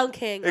love something a brown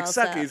king.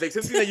 Exactly, Also. it's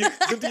like something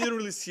that you don't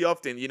really see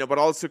often, you know. But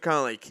also kind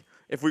of like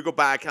if we go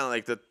back, kind of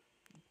like the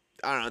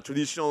I don't know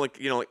traditional like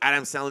you know like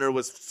Adam Sandler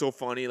was so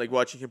funny, like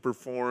watching him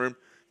perform.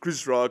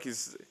 Chris Rock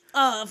is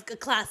Oh, a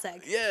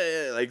classic.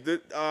 yeah, like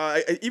the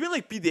even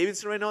like Pete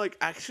Davidson right now, like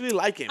I actually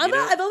like him. You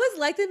know? I've always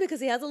liked him because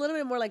he has a little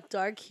bit more like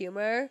dark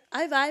humor.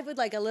 I vibe with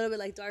like a little bit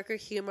like darker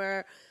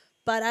humor,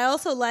 but I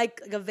also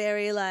like a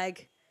very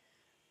like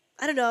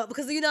I don't know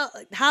because you know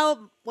like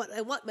what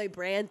I want my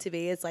brand to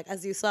be. It's like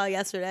as you saw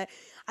yesterday,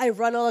 I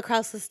run all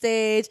across the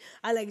stage.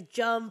 I like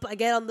jump. I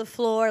get on the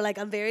floor. Like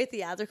I'm very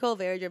theatrical,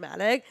 very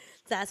dramatic.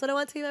 So that's what I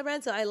want to be my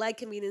brand. So I like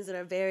comedians that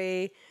are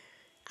very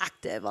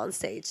active on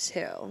stage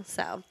too.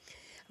 So I'm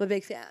a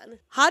big fan.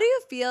 How do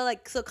you feel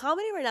like so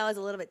comedy right now is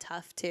a little bit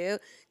tough too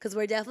because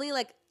we're definitely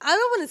like I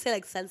don't want to say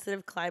like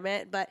sensitive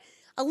climate, but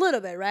a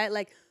little bit, right?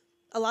 Like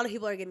a lot of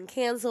people are getting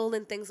canceled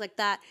and things like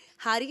that.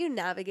 How do you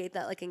navigate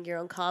that like in your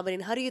own comedy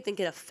and how do you think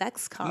it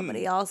affects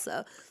comedy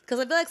also? Because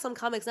I feel like some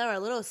comics now are a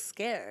little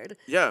scared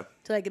Yeah.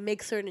 to like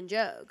make certain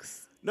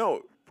jokes.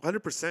 No,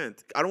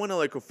 100%. I don't want to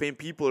like offend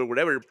people or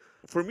whatever.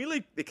 For me,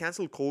 like the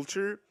cancel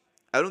culture,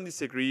 I don't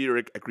disagree or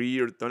agree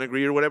or don't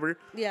agree or whatever.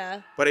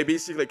 Yeah. But I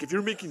basically like if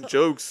you're making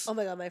jokes. Oh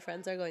my god, my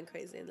friends are going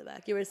crazy in the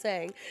back. You were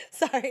saying.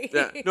 Sorry.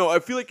 Yeah. No, I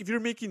feel like if you're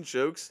making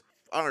jokes,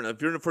 I don't know.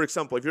 If you're, for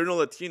example, if you're not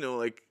Latino,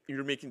 like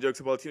you're making jokes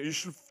about Latino, you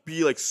should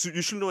be like,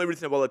 you should know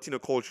everything about Latino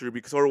culture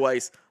because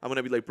otherwise, I'm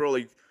gonna be like, bro,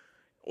 like,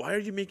 why are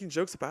you making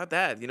jokes about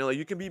that? You know, like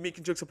you can be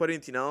making jokes about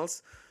anything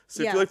else.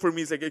 So I Yeah. feel like for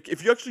me, it's like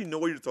if you actually know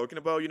what you're talking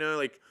about, you know,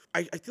 like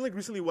I feel like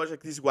recently watched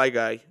like this white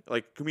guy,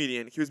 like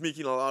comedian. He was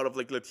making a lot of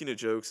like Latino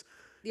jokes.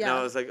 And Yeah.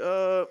 I was like,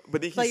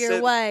 but then he But said, you're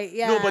white,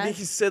 No, but yeah. then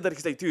he said that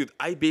he's like, dude,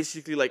 I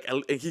basically like,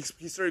 and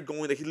he started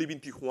going that he lived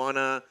in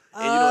Tijuana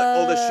and you know like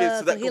all the shit. So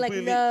so that he, like,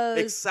 completely, knows.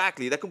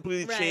 exactly, that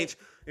completely Right. changed.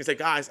 It's like,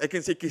 guys, I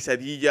can say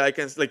quesadilla. I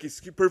can like it's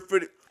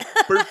perfect,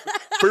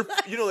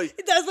 you know,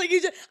 like. That's like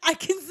you just I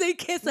can say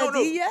quesadilla.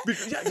 No,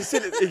 because, yeah, he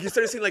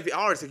started saying like the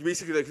R's, like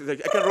basically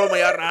like I can roll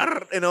my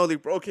R, and I was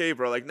like, okay,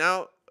 bro, like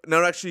now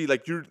actually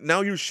like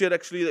your shit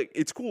actually like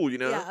it's cool, you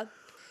know. Yeah.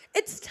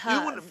 It's You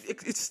don't tough.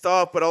 want it's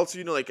tough, but also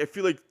you know like I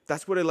feel like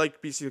that's what I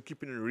like basically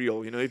keeping it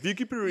real. You know, if you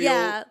keep it real,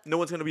 Yeah. no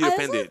one's gonna be I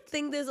offended. also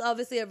think there's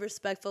obviously a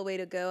respectful way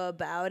to go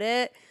about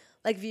it.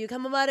 Like if you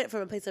come about it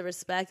from a place of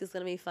respect, it's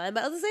gonna be fine.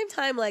 But at the same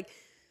time, like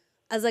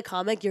as a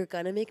comic, you're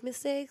gonna make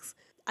mistakes.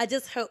 I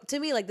just hope to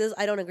me like this.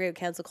 I don't agree with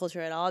cancel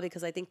culture at all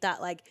because I think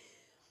that like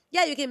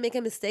yeah, you can make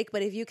a mistake,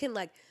 but if you can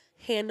like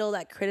handle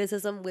that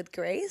criticism with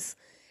grace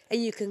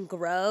and you can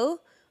grow,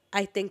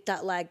 I think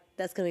that like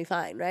that's gonna be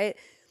fine, right?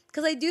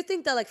 Because I do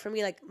think that like for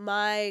me, like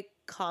my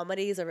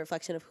comedy is a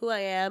reflection of who I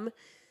am.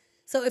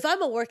 So if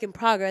I'm a work in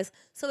progress,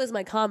 so is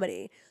my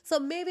comedy. So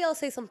maybe I'll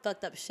say some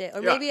fucked up shit,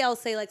 or Yeah. maybe I'll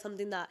say like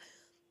something that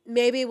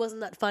maybe it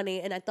wasn't that funny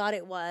and I thought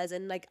it was,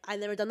 and like I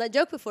never done that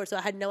joke before, so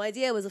I had no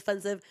idea it was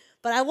offensive.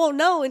 But I won't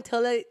know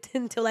until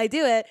I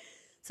do it.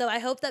 So I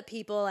hope that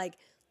people like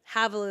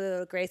have a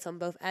little grace on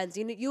both ends.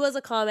 You as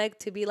a comic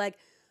to be like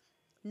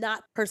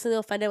not personally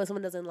offended when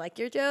someone doesn't like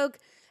your joke,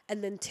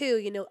 and then two,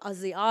 you know,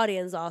 as the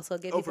audience also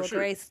give Oh, people for sure.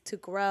 grace to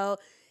grow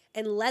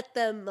and let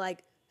them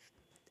like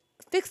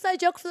fix that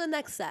joke for the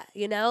next set,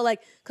 you know?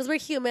 Like, because we're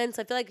humans,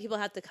 I feel like people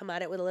have to come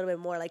at it with a little bit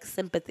more, like,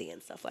 sympathy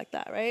and stuff like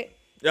that, right?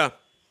 Yeah,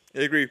 I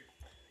agree.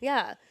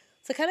 Yeah.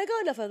 So kind of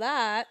going off of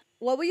that,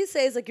 what would you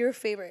say is, like, your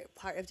favorite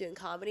part of doing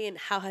comedy, and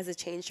how has it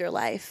changed your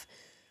life?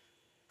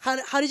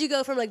 How did you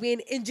go from, like,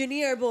 being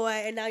engineer boy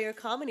and now you're a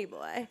comedy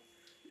boy?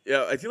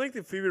 Yeah, I think like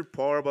the favorite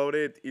part about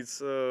it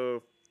is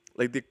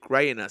like the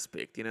crying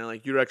aspect. You know,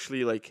 like you're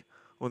actually like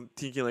on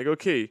thinking like,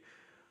 okay,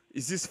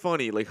 is this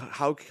funny? Like,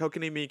 how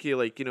can I make it,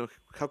 like,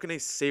 how can I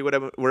say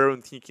whatever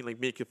I'm thinking, like,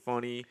 make it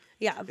funny?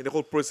 Yeah. And the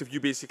whole process of you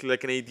basically,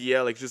 like, an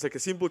idea, like, just like a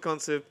simple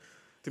concept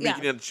to Yeah.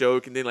 making a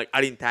joke, and then, like,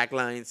 adding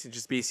taglines and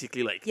just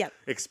basically, like, Yep.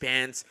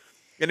 expands.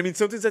 And I mean,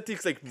 sometimes that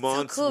takes, like,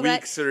 months, cool,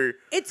 right? weeks, or.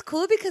 It's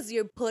cool because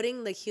you're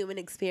putting the human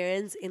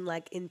experience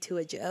into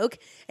a joke,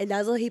 and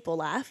that's why people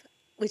laugh.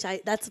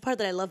 That's the part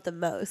that I love the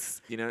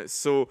most.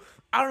 So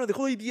I don't know, the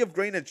whole idea of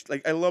writing,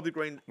 like, I love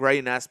the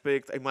writing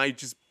aspect. I might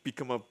just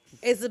become a.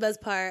 It's the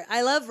best part.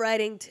 I love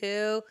writing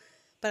too,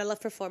 but I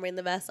love performing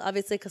the best,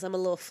 obviously, because I'm a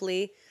little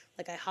flea.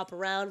 Like, I hop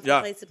around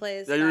from place to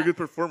place. Yeah, you're a good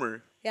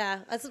performer.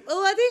 Yeah. I think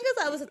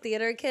because I was a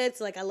theater kid,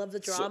 so, like, I love the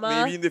drama.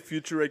 So maybe in the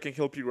future I can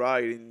help you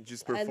write and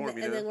just perform.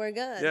 And then we're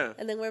good. Yeah.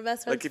 And then we're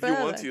best friends Like, if forever.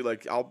 you want to,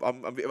 like, I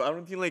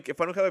don't think, like, if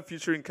I don't have a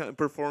future in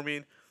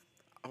performing,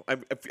 I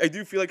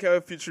do feel like I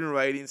have a future in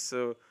writing.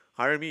 So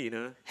hire me.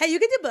 Hey, you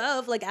can do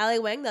both. Like, Ali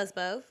Wang does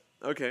both.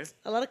 Okay.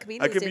 A lot of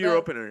comedians I can do be your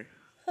both. opener.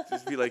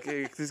 Just be like,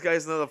 hey, this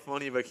guy's not that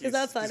funny, but He's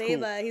not funny, cool.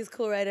 but he's a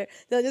cool writer.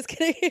 No, just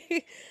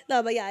kidding.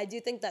 No, but yeah, I do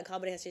think that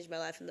comedy has changed my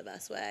life in the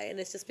best way. And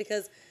it's just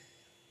because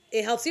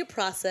it helps you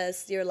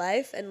process your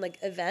life and, like,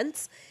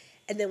 events.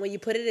 And then when you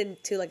put it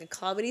into, like, a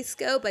comedy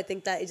scope, I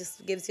think that it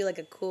just gives you, like,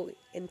 a cool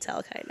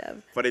intel, kind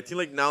of. But I think,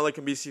 like, now, like,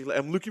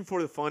 I'm looking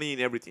for the funny in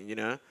everything,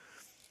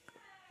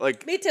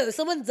 Like, Me too. If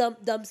someone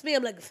dumps me,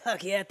 I'm like,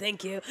 fuck yeah,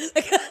 thank you.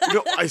 Like,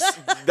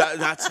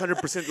 that's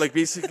 100%. Like,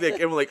 basically, like,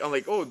 everyone, like, I'm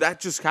like, oh, that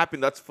just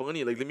happened. That's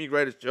funny. Like, let me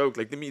write a joke.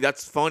 Like,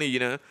 that's funny,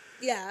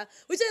 yeah,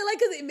 which I like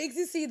because it makes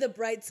you see the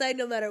bright side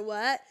no matter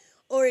what,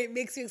 or it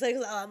makes you excited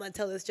because, oh, I'm going to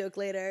tell this joke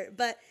later.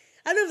 But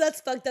I don't know if that's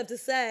fucked up to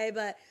say,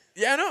 but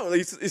Yeah, no, like,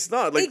 it's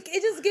not. Like,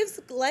 it just gives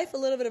life a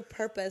little bit of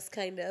purpose,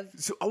 kind of.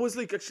 so I was,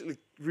 like, actually, like,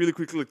 really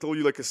quickly, like, told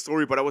you, like, a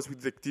story, but I was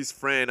with, like, this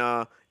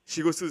friend.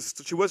 She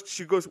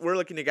goes we're,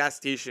 like, in a gas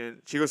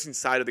station. She goes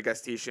inside of the gas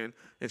station,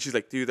 and she's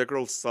like, dude, that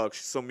girl sucks.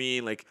 She's so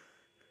mean. Like,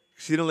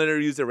 she didn't let her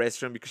use the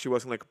restroom because she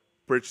wasn't, like, a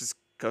purchase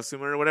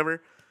customer or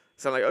whatever.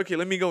 So I'm like, okay,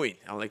 let me go in.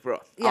 I'm like, bro,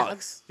 Yeah.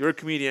 Alex, you're a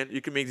comedian.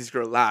 You can make this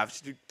girl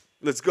laugh.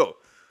 Let's go.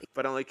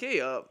 But I'm like,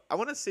 hey, I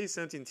want to say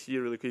something to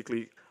you really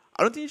quickly.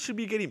 I don't think you should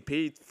be getting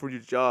paid for your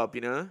job,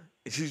 And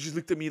she just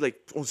looked at me,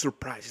 like, on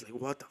surprise. She's like,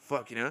 what the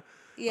fuck, Yeah.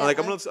 I'm like,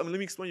 let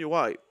me explain you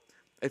why.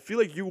 I feel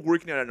like you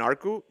working at a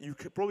narco, you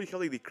could probably have,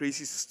 like, the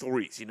craziest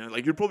stories,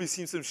 Like, you're probably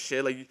seeing some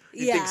shit, like, in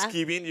Yeah.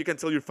 Thanksgiving, you can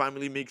tell your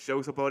family, make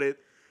jokes about it.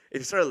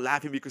 And she started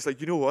laughing because,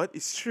 like, you know what?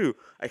 It's true.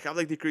 I have,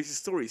 like, the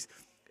craziest stories.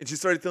 And she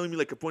started telling me,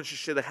 like, a bunch of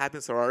shit that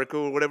happens at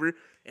Arco or whatever.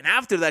 And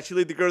after that, she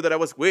let the girl that I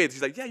was with.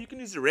 She's like, yeah, you can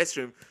use the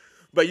restroom.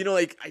 But,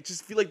 like, I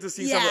just feel like those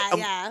things.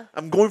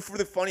 I'm going for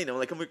the funny now.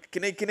 Like,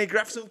 can I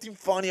grab something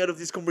funny out of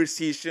this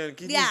conversation?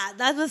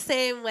 That's the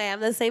same way.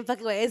 I'm the same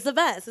fucking way. It's the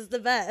best. It's the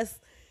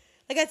best.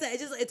 Like I said,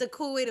 it's a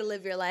cool way to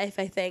live your life,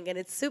 I think, and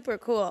it's super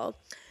cool.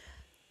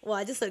 Well,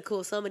 I just said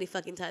cool so many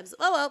fucking times.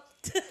 Oh, well.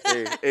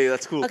 hey,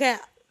 that's cool. Okay,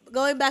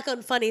 going back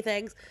on funny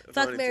things.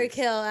 Fuck, marry,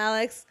 kill,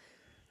 Alex.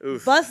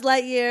 Oof. Buzz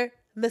Lightyear,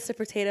 Mr.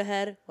 Potato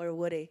Head, or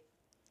Woody?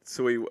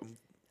 So wait,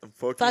 I'm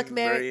fucking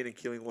marrying and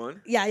killing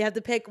one? Yeah, you have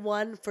to pick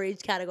one for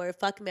each category.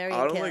 Fuck, marry,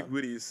 and I kill. don't like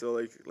Woody, so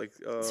like.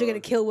 So you're gonna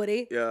kill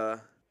Woody? Yeah,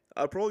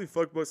 I'll probably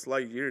fuck Buzz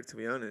Lightyear, to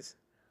be honest.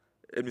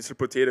 And Mr.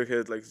 Potato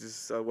Head, like,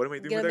 just what am I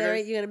doing with that guy?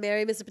 You're gonna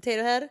marry Mr.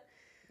 Potato Head?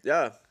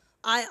 Yeah.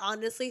 I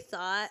honestly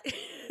thought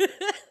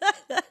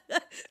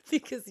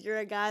because you're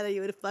a guy that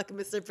you would fuck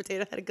Mr.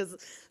 Potato Head because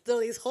there are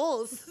these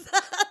holes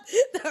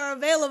that are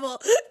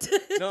available.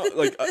 No,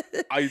 like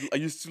I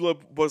used to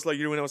love Buzz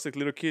Lightyear when I was like a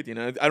little kid.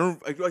 I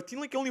think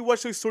like I only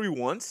watched Toy Story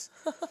once,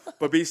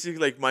 but basically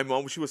like my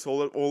mom, she was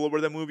all over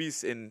the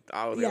movies, and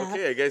I was like,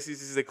 okay, I guess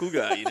this is a cool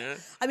guy.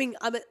 I mean,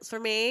 for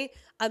me,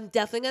 I'm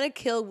definitely gonna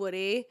kill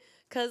Woody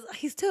because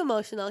he's too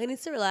emotional. He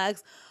needs to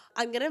relax.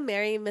 I'm gonna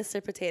marry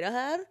Mr. Potato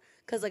Head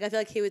because like I feel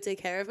like he would take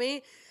care of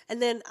me,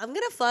 and then I'm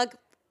gonna fuck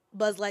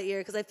Buzz Lightyear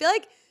because I feel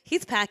like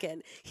he's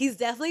packing. He's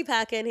definitely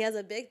packing. He has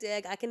a big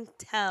dick. I can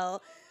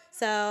tell.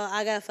 So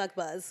I gotta fuck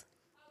Buzz.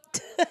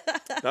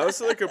 That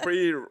was like a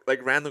pretty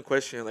like random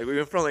question. Like we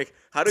went from like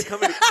how do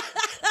comedy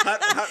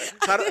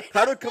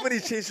how do comedy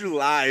change your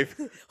life?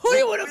 Who do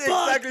you want to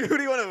fuck? Exactly. Who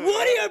do you want to fuck?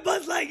 Woody or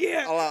Buzz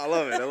Lightyear? I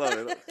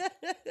love it.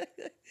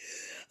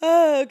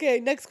 Oh,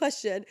 okay. Next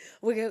question.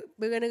 We're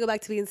gonna go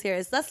back to being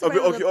serious. That's the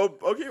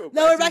Okay. No,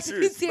 we're back to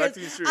being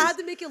serious. I have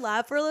to make you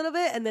laugh for a little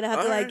bit, and then I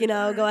have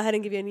to go ahead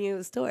and give you a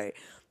new story.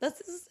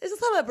 It's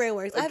just how my brain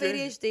works. I have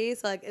ADHD,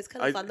 so like it's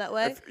kind of fun that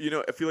way.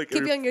 I feel like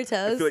keep you on your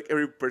toes. I feel like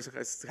every person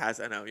has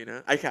that now.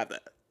 I have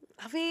that.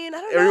 I mean, I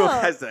don't Everyone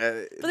know. has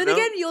that. But then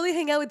again, you only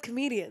hang out with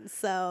comedians,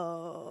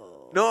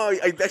 so. No,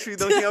 I actually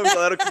don't hang out with a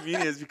lot of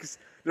comedians because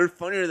they're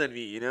funnier than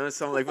me,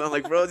 So I'm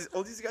like, bro,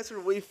 all these guys are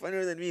way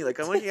funnier than me. Like,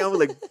 I want to hang out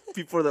with like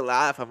people that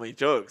laugh at my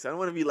jokes. I don't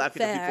want to be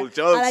laughing at people's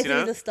jokes. I like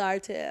to be the star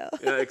too.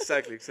 Yeah,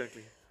 exactly.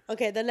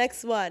 Okay, the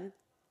next one.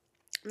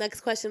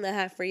 Next question I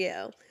have for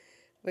you.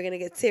 We're gonna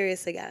get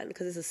serious again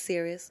because it's a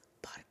serious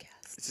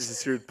podcast. It's just a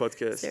serious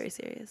podcast. Very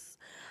serious.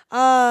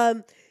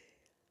 How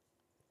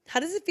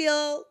does it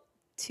feel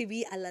to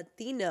be a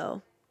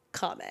Latino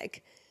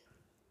comic?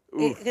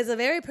 Oof. It's a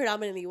very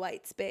predominantly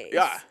white space.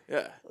 Yeah,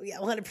 yeah. Yeah,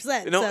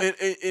 100%. You know, so, and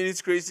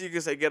it's crazy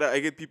because I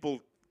get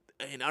people,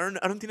 and I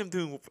don't think I'm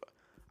doing.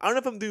 I don't know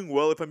if I'm doing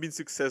well, if I'm being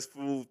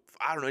successful.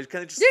 I don't know. It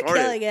kind of just you're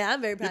started. killing it. I'm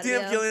very You proud of think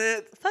you. I'm killing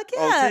it? Fuck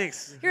Oh, yeah.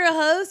 thanks. You're a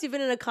host. You've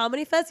been in a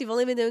comedy fest. You've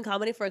only been doing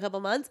comedy for a couple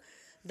months.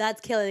 That's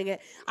killing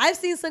it. I've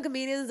seen some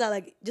comedians that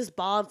like just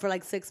bomb for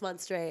like 6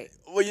 months straight.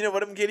 Well, you know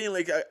what I'm getting?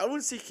 Like, I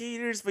wouldn't say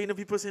haters, but you know,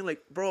 people are saying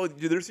like, bro,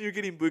 the reason you're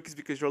getting booked is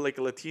because you're like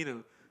a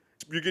Latino.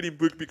 You're getting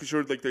booked because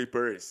you're like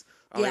diverse.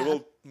 I'm like, Yeah.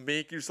 well,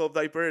 make yourself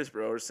diverse,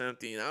 bro, or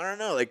something. I don't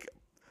know. Like,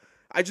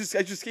 I just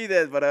hate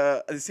that, but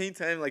at the same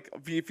time, like,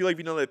 I feel like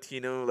being a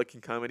Latino, like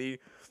in comedy,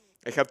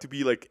 I have to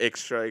be like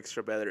extra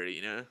better,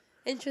 you know?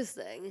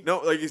 Interesting. No,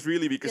 like it's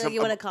really because You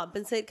want to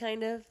compensate,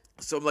 kind of?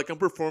 so I'm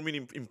performing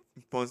in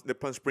the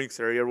Palm Springs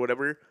area or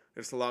whatever.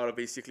 There's a lot of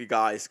basically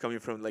guys coming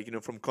from like, you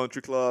know, from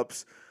country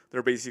clubs.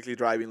 They're basically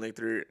driving like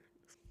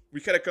we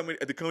had a comedy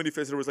at the comedy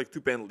fest. There was like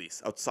 2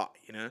 Bentleys outside,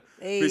 you know,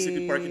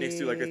 basically parking next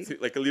to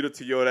like a little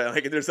Toyota.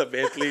 Like and there's a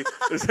Bentley,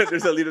 there's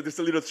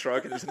a little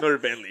truck, and there's another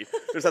Bentley.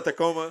 There's a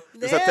Tacoma,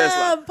 there's a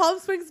Tesla. Palm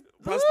Springs.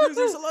 Palm Springs,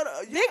 there's a lot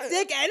of Big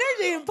dick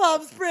energy in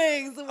Palm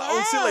Springs. Wow. I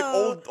would say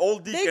like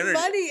old dick Big energy,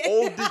 money.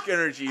 old dick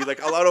energy.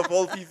 Like a lot of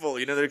old people,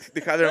 you know,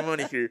 they have their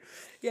money here.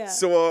 Yeah.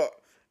 So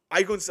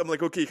I'm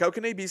like, okay, how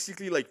can I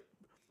basically like,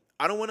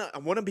 I want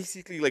to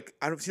basically like,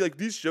 I don't see like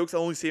these jokes. I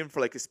only say them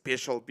for like a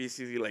special,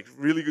 basically like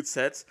really good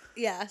sets.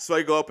 Yeah. So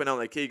I go up and I'm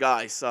like, hey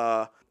guys,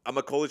 I'm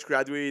a college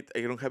graduate.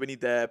 I don't have any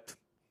debt.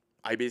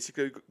 I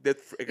basically You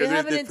don't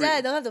have any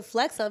debt. Don't have to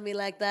flex on me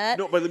like that.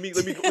 No, but let me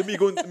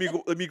go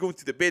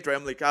into the bit, right?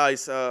 I'm like,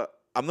 guys,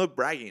 I'm not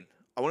bragging.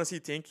 I want to say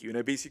thank you, and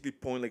I basically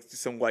point like to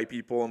some white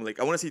people. I'm like,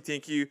 I want to say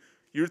thank you.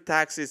 Your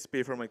taxes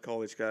pay for my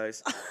college,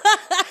 guys.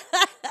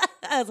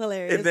 That's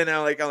hilarious. And then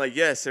I'm like,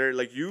 yes, sir.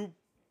 Like you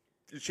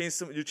changed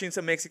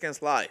some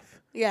Mexican's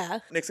life. Yeah.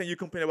 Next time you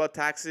complain about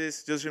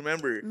taxes, just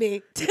remember Me.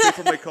 you pay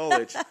for my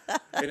college.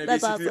 And I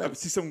That's basically awesome.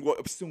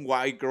 I see some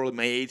white girl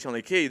my age. I'm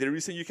like, hey, the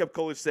reason you have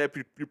college debt,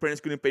 your parents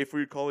couldn't pay for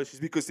your college is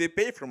because they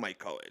pay for my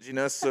college. You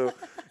know, so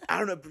I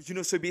don't know, but, you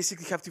know, so I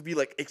basically have to be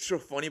like extra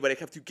funny, but I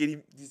have to get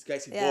these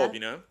guys involved. You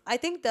know. I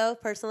think though,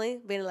 personally,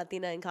 being a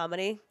Latina in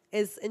comedy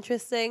is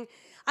interesting.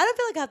 I don't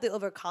feel like I have to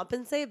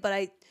overcompensate, but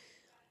I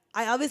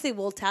obviously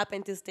will tap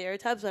into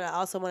stereotypes, but I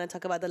also want to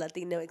talk about the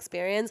Latino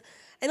experience.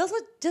 And also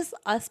just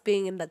us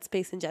being in that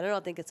space in general.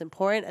 I think it's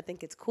important. I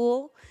think it's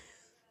cool.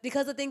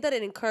 Because I think that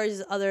it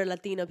encourages other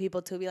Latino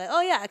people to be like,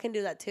 oh yeah, I can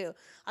do that too.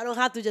 I don't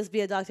have to just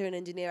be a doctor and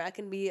engineer. I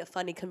can be a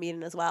funny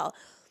comedian as well.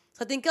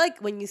 So I think like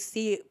when you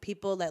see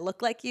people that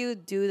look like you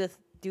do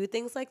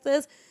things like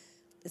this,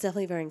 it's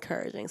definitely very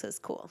encouraging. So it's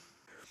cool.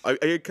 I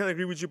kind of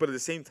agree with you, but at the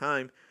same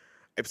time,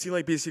 I've seen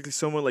like basically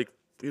someone like,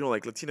 you know,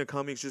 like Latino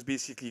comics just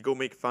basically go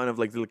make fun of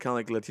like the kind of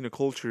like Latino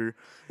culture.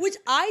 Which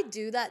I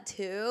do that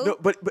too. No,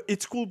 but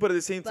it's cool. But at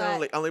the same time, But-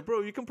 like I'm like,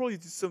 bro, you can probably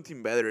do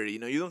something better. You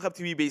know, you don't have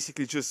to be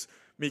basically just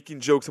making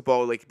jokes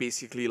about like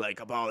basically like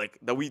about like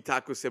that we eat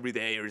tacos every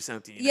day or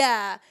something. You know?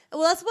 Yeah.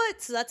 Well,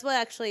 that's what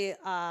actually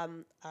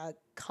a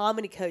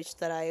comedy coach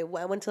that I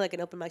went to like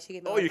an open mic. She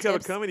gave me a Oh, lot you of have a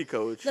tips. comedy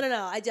coach.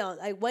 No, I don't.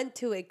 I went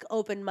to an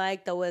open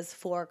mic that was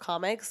for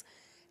comics,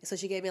 so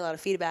she gave me a lot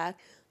of feedback,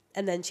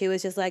 and then she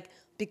was just like,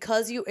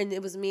 because you, and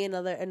it was me and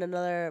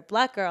another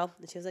black girl,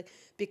 and she was like,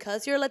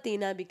 because you're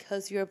Latina,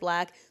 because you're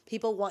black,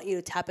 people want you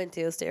to tap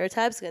into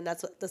stereotypes, and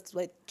that's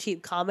what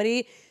cheap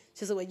comedy.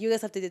 She's like, what you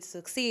guys have to do to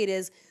succeed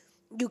is,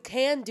 you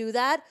can do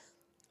that,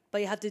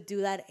 but you have to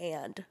do that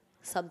and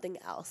something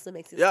else that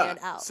makes you Yeah. stand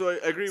out. So I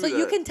agree So with you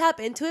that. can tap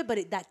into it,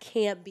 but that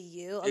can't be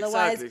you.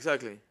 Otherwise,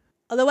 Exactly.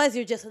 Otherwise,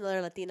 you're just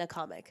another Latina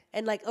comic,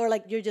 and or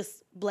you're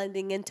just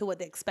blending into what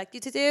they expect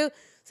you to do.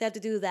 So you have to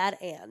do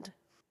that and.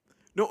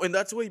 No, and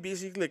that's why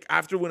basically like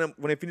after when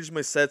I finish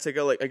my sets, I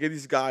get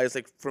these guys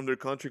like from their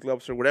country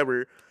clubs or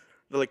whatever.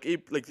 They're like, hey,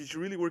 like, did you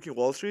really work in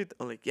Wall Street?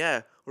 I'm like,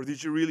 yeah. Or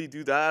did you really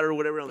do that or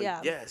whatever? I'm like,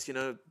 Yeah. yes. You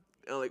know.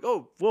 And I'm like,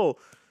 oh, well,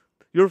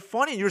 you're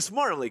funny, you're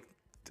smart. I'm like,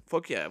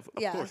 fuck yeah, of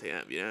Yeah. course I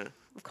am. You know.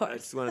 Of I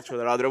course. just want to throw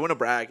that out there. I want to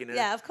brag. You know.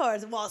 Yeah, of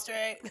course. Wall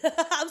Street.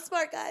 I'm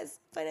smart, guys.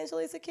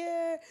 Financially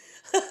secure.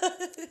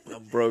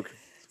 I'm broke.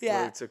 Yeah.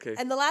 Well, it's okay.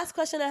 And the last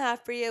question I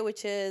have for you,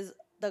 which is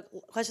the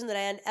question that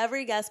I end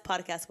every guest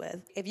podcast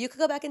with. If you could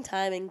go back in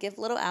time and give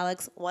little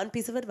Alex one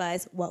piece of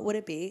advice, what would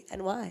it be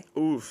and why?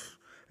 Oof.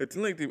 I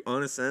think like the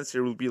honest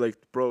answer will be like,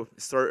 bro,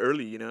 start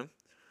early. You know.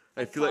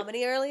 I feel like.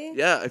 Comedy early?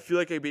 Yeah, I feel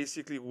like I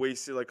basically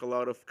wasted like a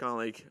lot of kind of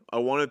like I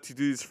wanted to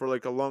do this for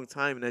like a long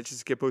time and I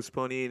just kept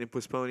postponing and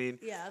postponing.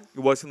 Yeah. It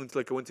wasn't until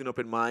like I went to an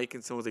open mic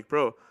and someone was like,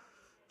 "Bro,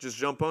 just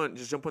jump on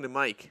the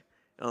mic."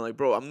 And I'm like,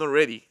 "Bro, I'm not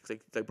ready." It's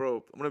like,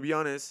 "Bro, I'm gonna be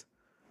honest.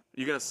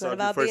 You're gonna suck your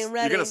about first. being You're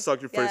ready. gonna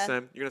suck your first Yeah.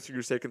 time. You're gonna suck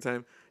your second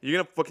time. You're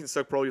gonna fucking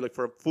suck probably like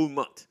for a full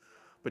month,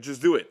 but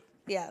just do it."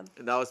 Yeah.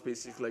 And that was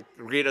basically like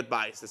great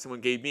advice that someone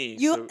gave me.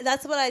 You. So-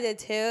 That's what I did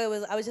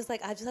too. I was just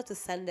like, I just have to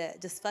send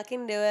it. Just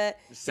fucking do it.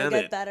 Just You'll send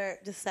get it. better.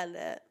 Just send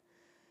it.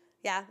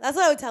 Yeah, that's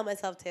what I would tell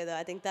myself too. Though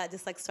I think that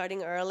just like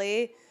starting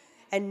early,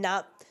 and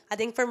not. I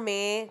think for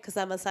me, because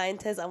I'm a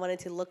scientist, I wanted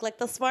to look like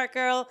the smart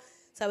girl.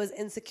 So I was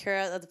insecure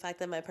of the fact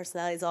that my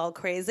personality is all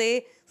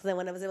crazy. So then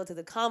when I was able to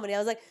do comedy, I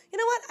was like, you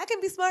know what? I can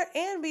be smart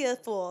and be a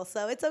fool.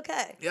 So it's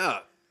okay. Yeah.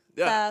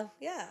 Yeah. So,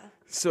 yeah.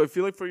 So I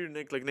feel like for your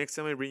next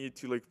time I bring you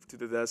to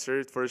the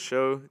desert for a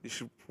show, you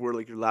should wear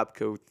like your lab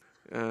coat.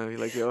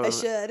 Like I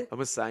should.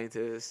 I'm a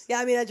scientist. Yeah,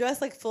 I mean, I dressed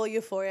like full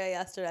Euphoria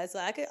yesterday, so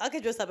I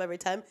could dress up every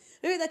time.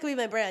 Maybe that could be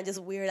my brand,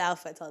 just weird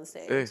outfits on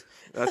stage. Hey,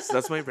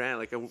 that's my brand.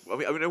 Like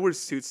I wear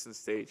suits on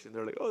stage, and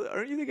they're like, "Oh,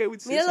 aren't you the guy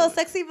with suits?" Me a little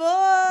sexy boy.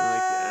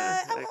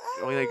 I'm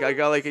like, yeah. I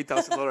got like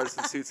 $8,000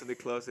 in suits in the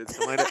closet,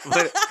 so might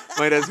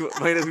as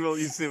well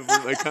use them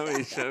for my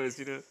comedy shows,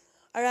 you know.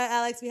 All right,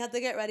 Alex, we have to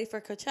get ready for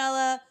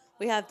Coachella.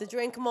 We have to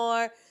drink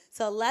more.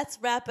 So let's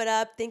wrap it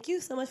up. Thank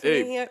you so much for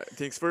being here.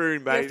 Thanks for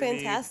inviting me. You're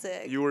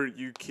fantastic.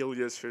 You killed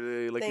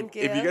yesterday. Like Thank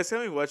if you you. guys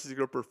haven't watched this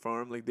girl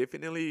perform, like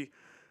definitely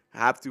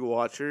have to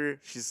watch her.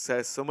 She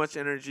has so much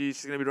energy.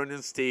 She's gonna be running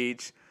on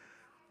stage.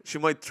 She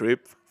might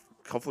trip.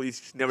 Hopefully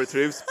she never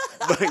trips.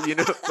 but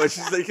but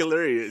she's like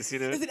hilarious,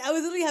 Listen, I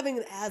was literally having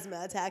an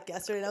asthma attack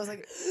yesterday, and I was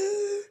like,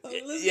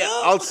 Yeah.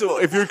 Also,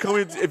 if you're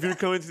coming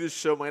to this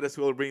show, might as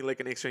well bring like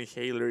an extra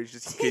inhaler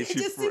just in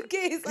case. in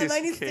case I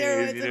might need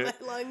steroids in my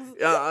lungs.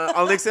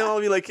 Yeah. Next time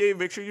I'll be like, hey,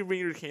 make sure you bring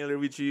your inhaler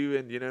with you,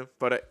 and.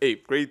 But hey,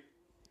 great.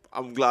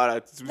 I'm glad.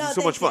 It was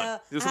so much fun.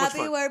 It was so much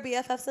Happy fun. we're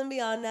BFFs and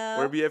beyond now.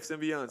 We're BFs and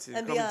beyond.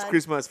 And Come beyond. to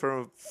Christmas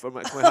to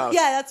my house.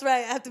 Yeah, that's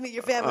right. I have to meet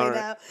your family All right,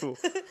 now. cool.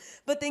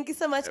 But thank you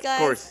so much, guys.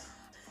 Of course.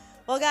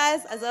 Well,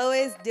 guys, as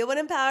always, do what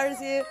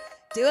empowers you,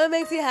 do what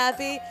makes you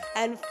happy,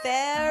 and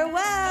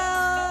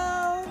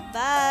farewell.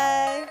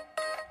 Bye.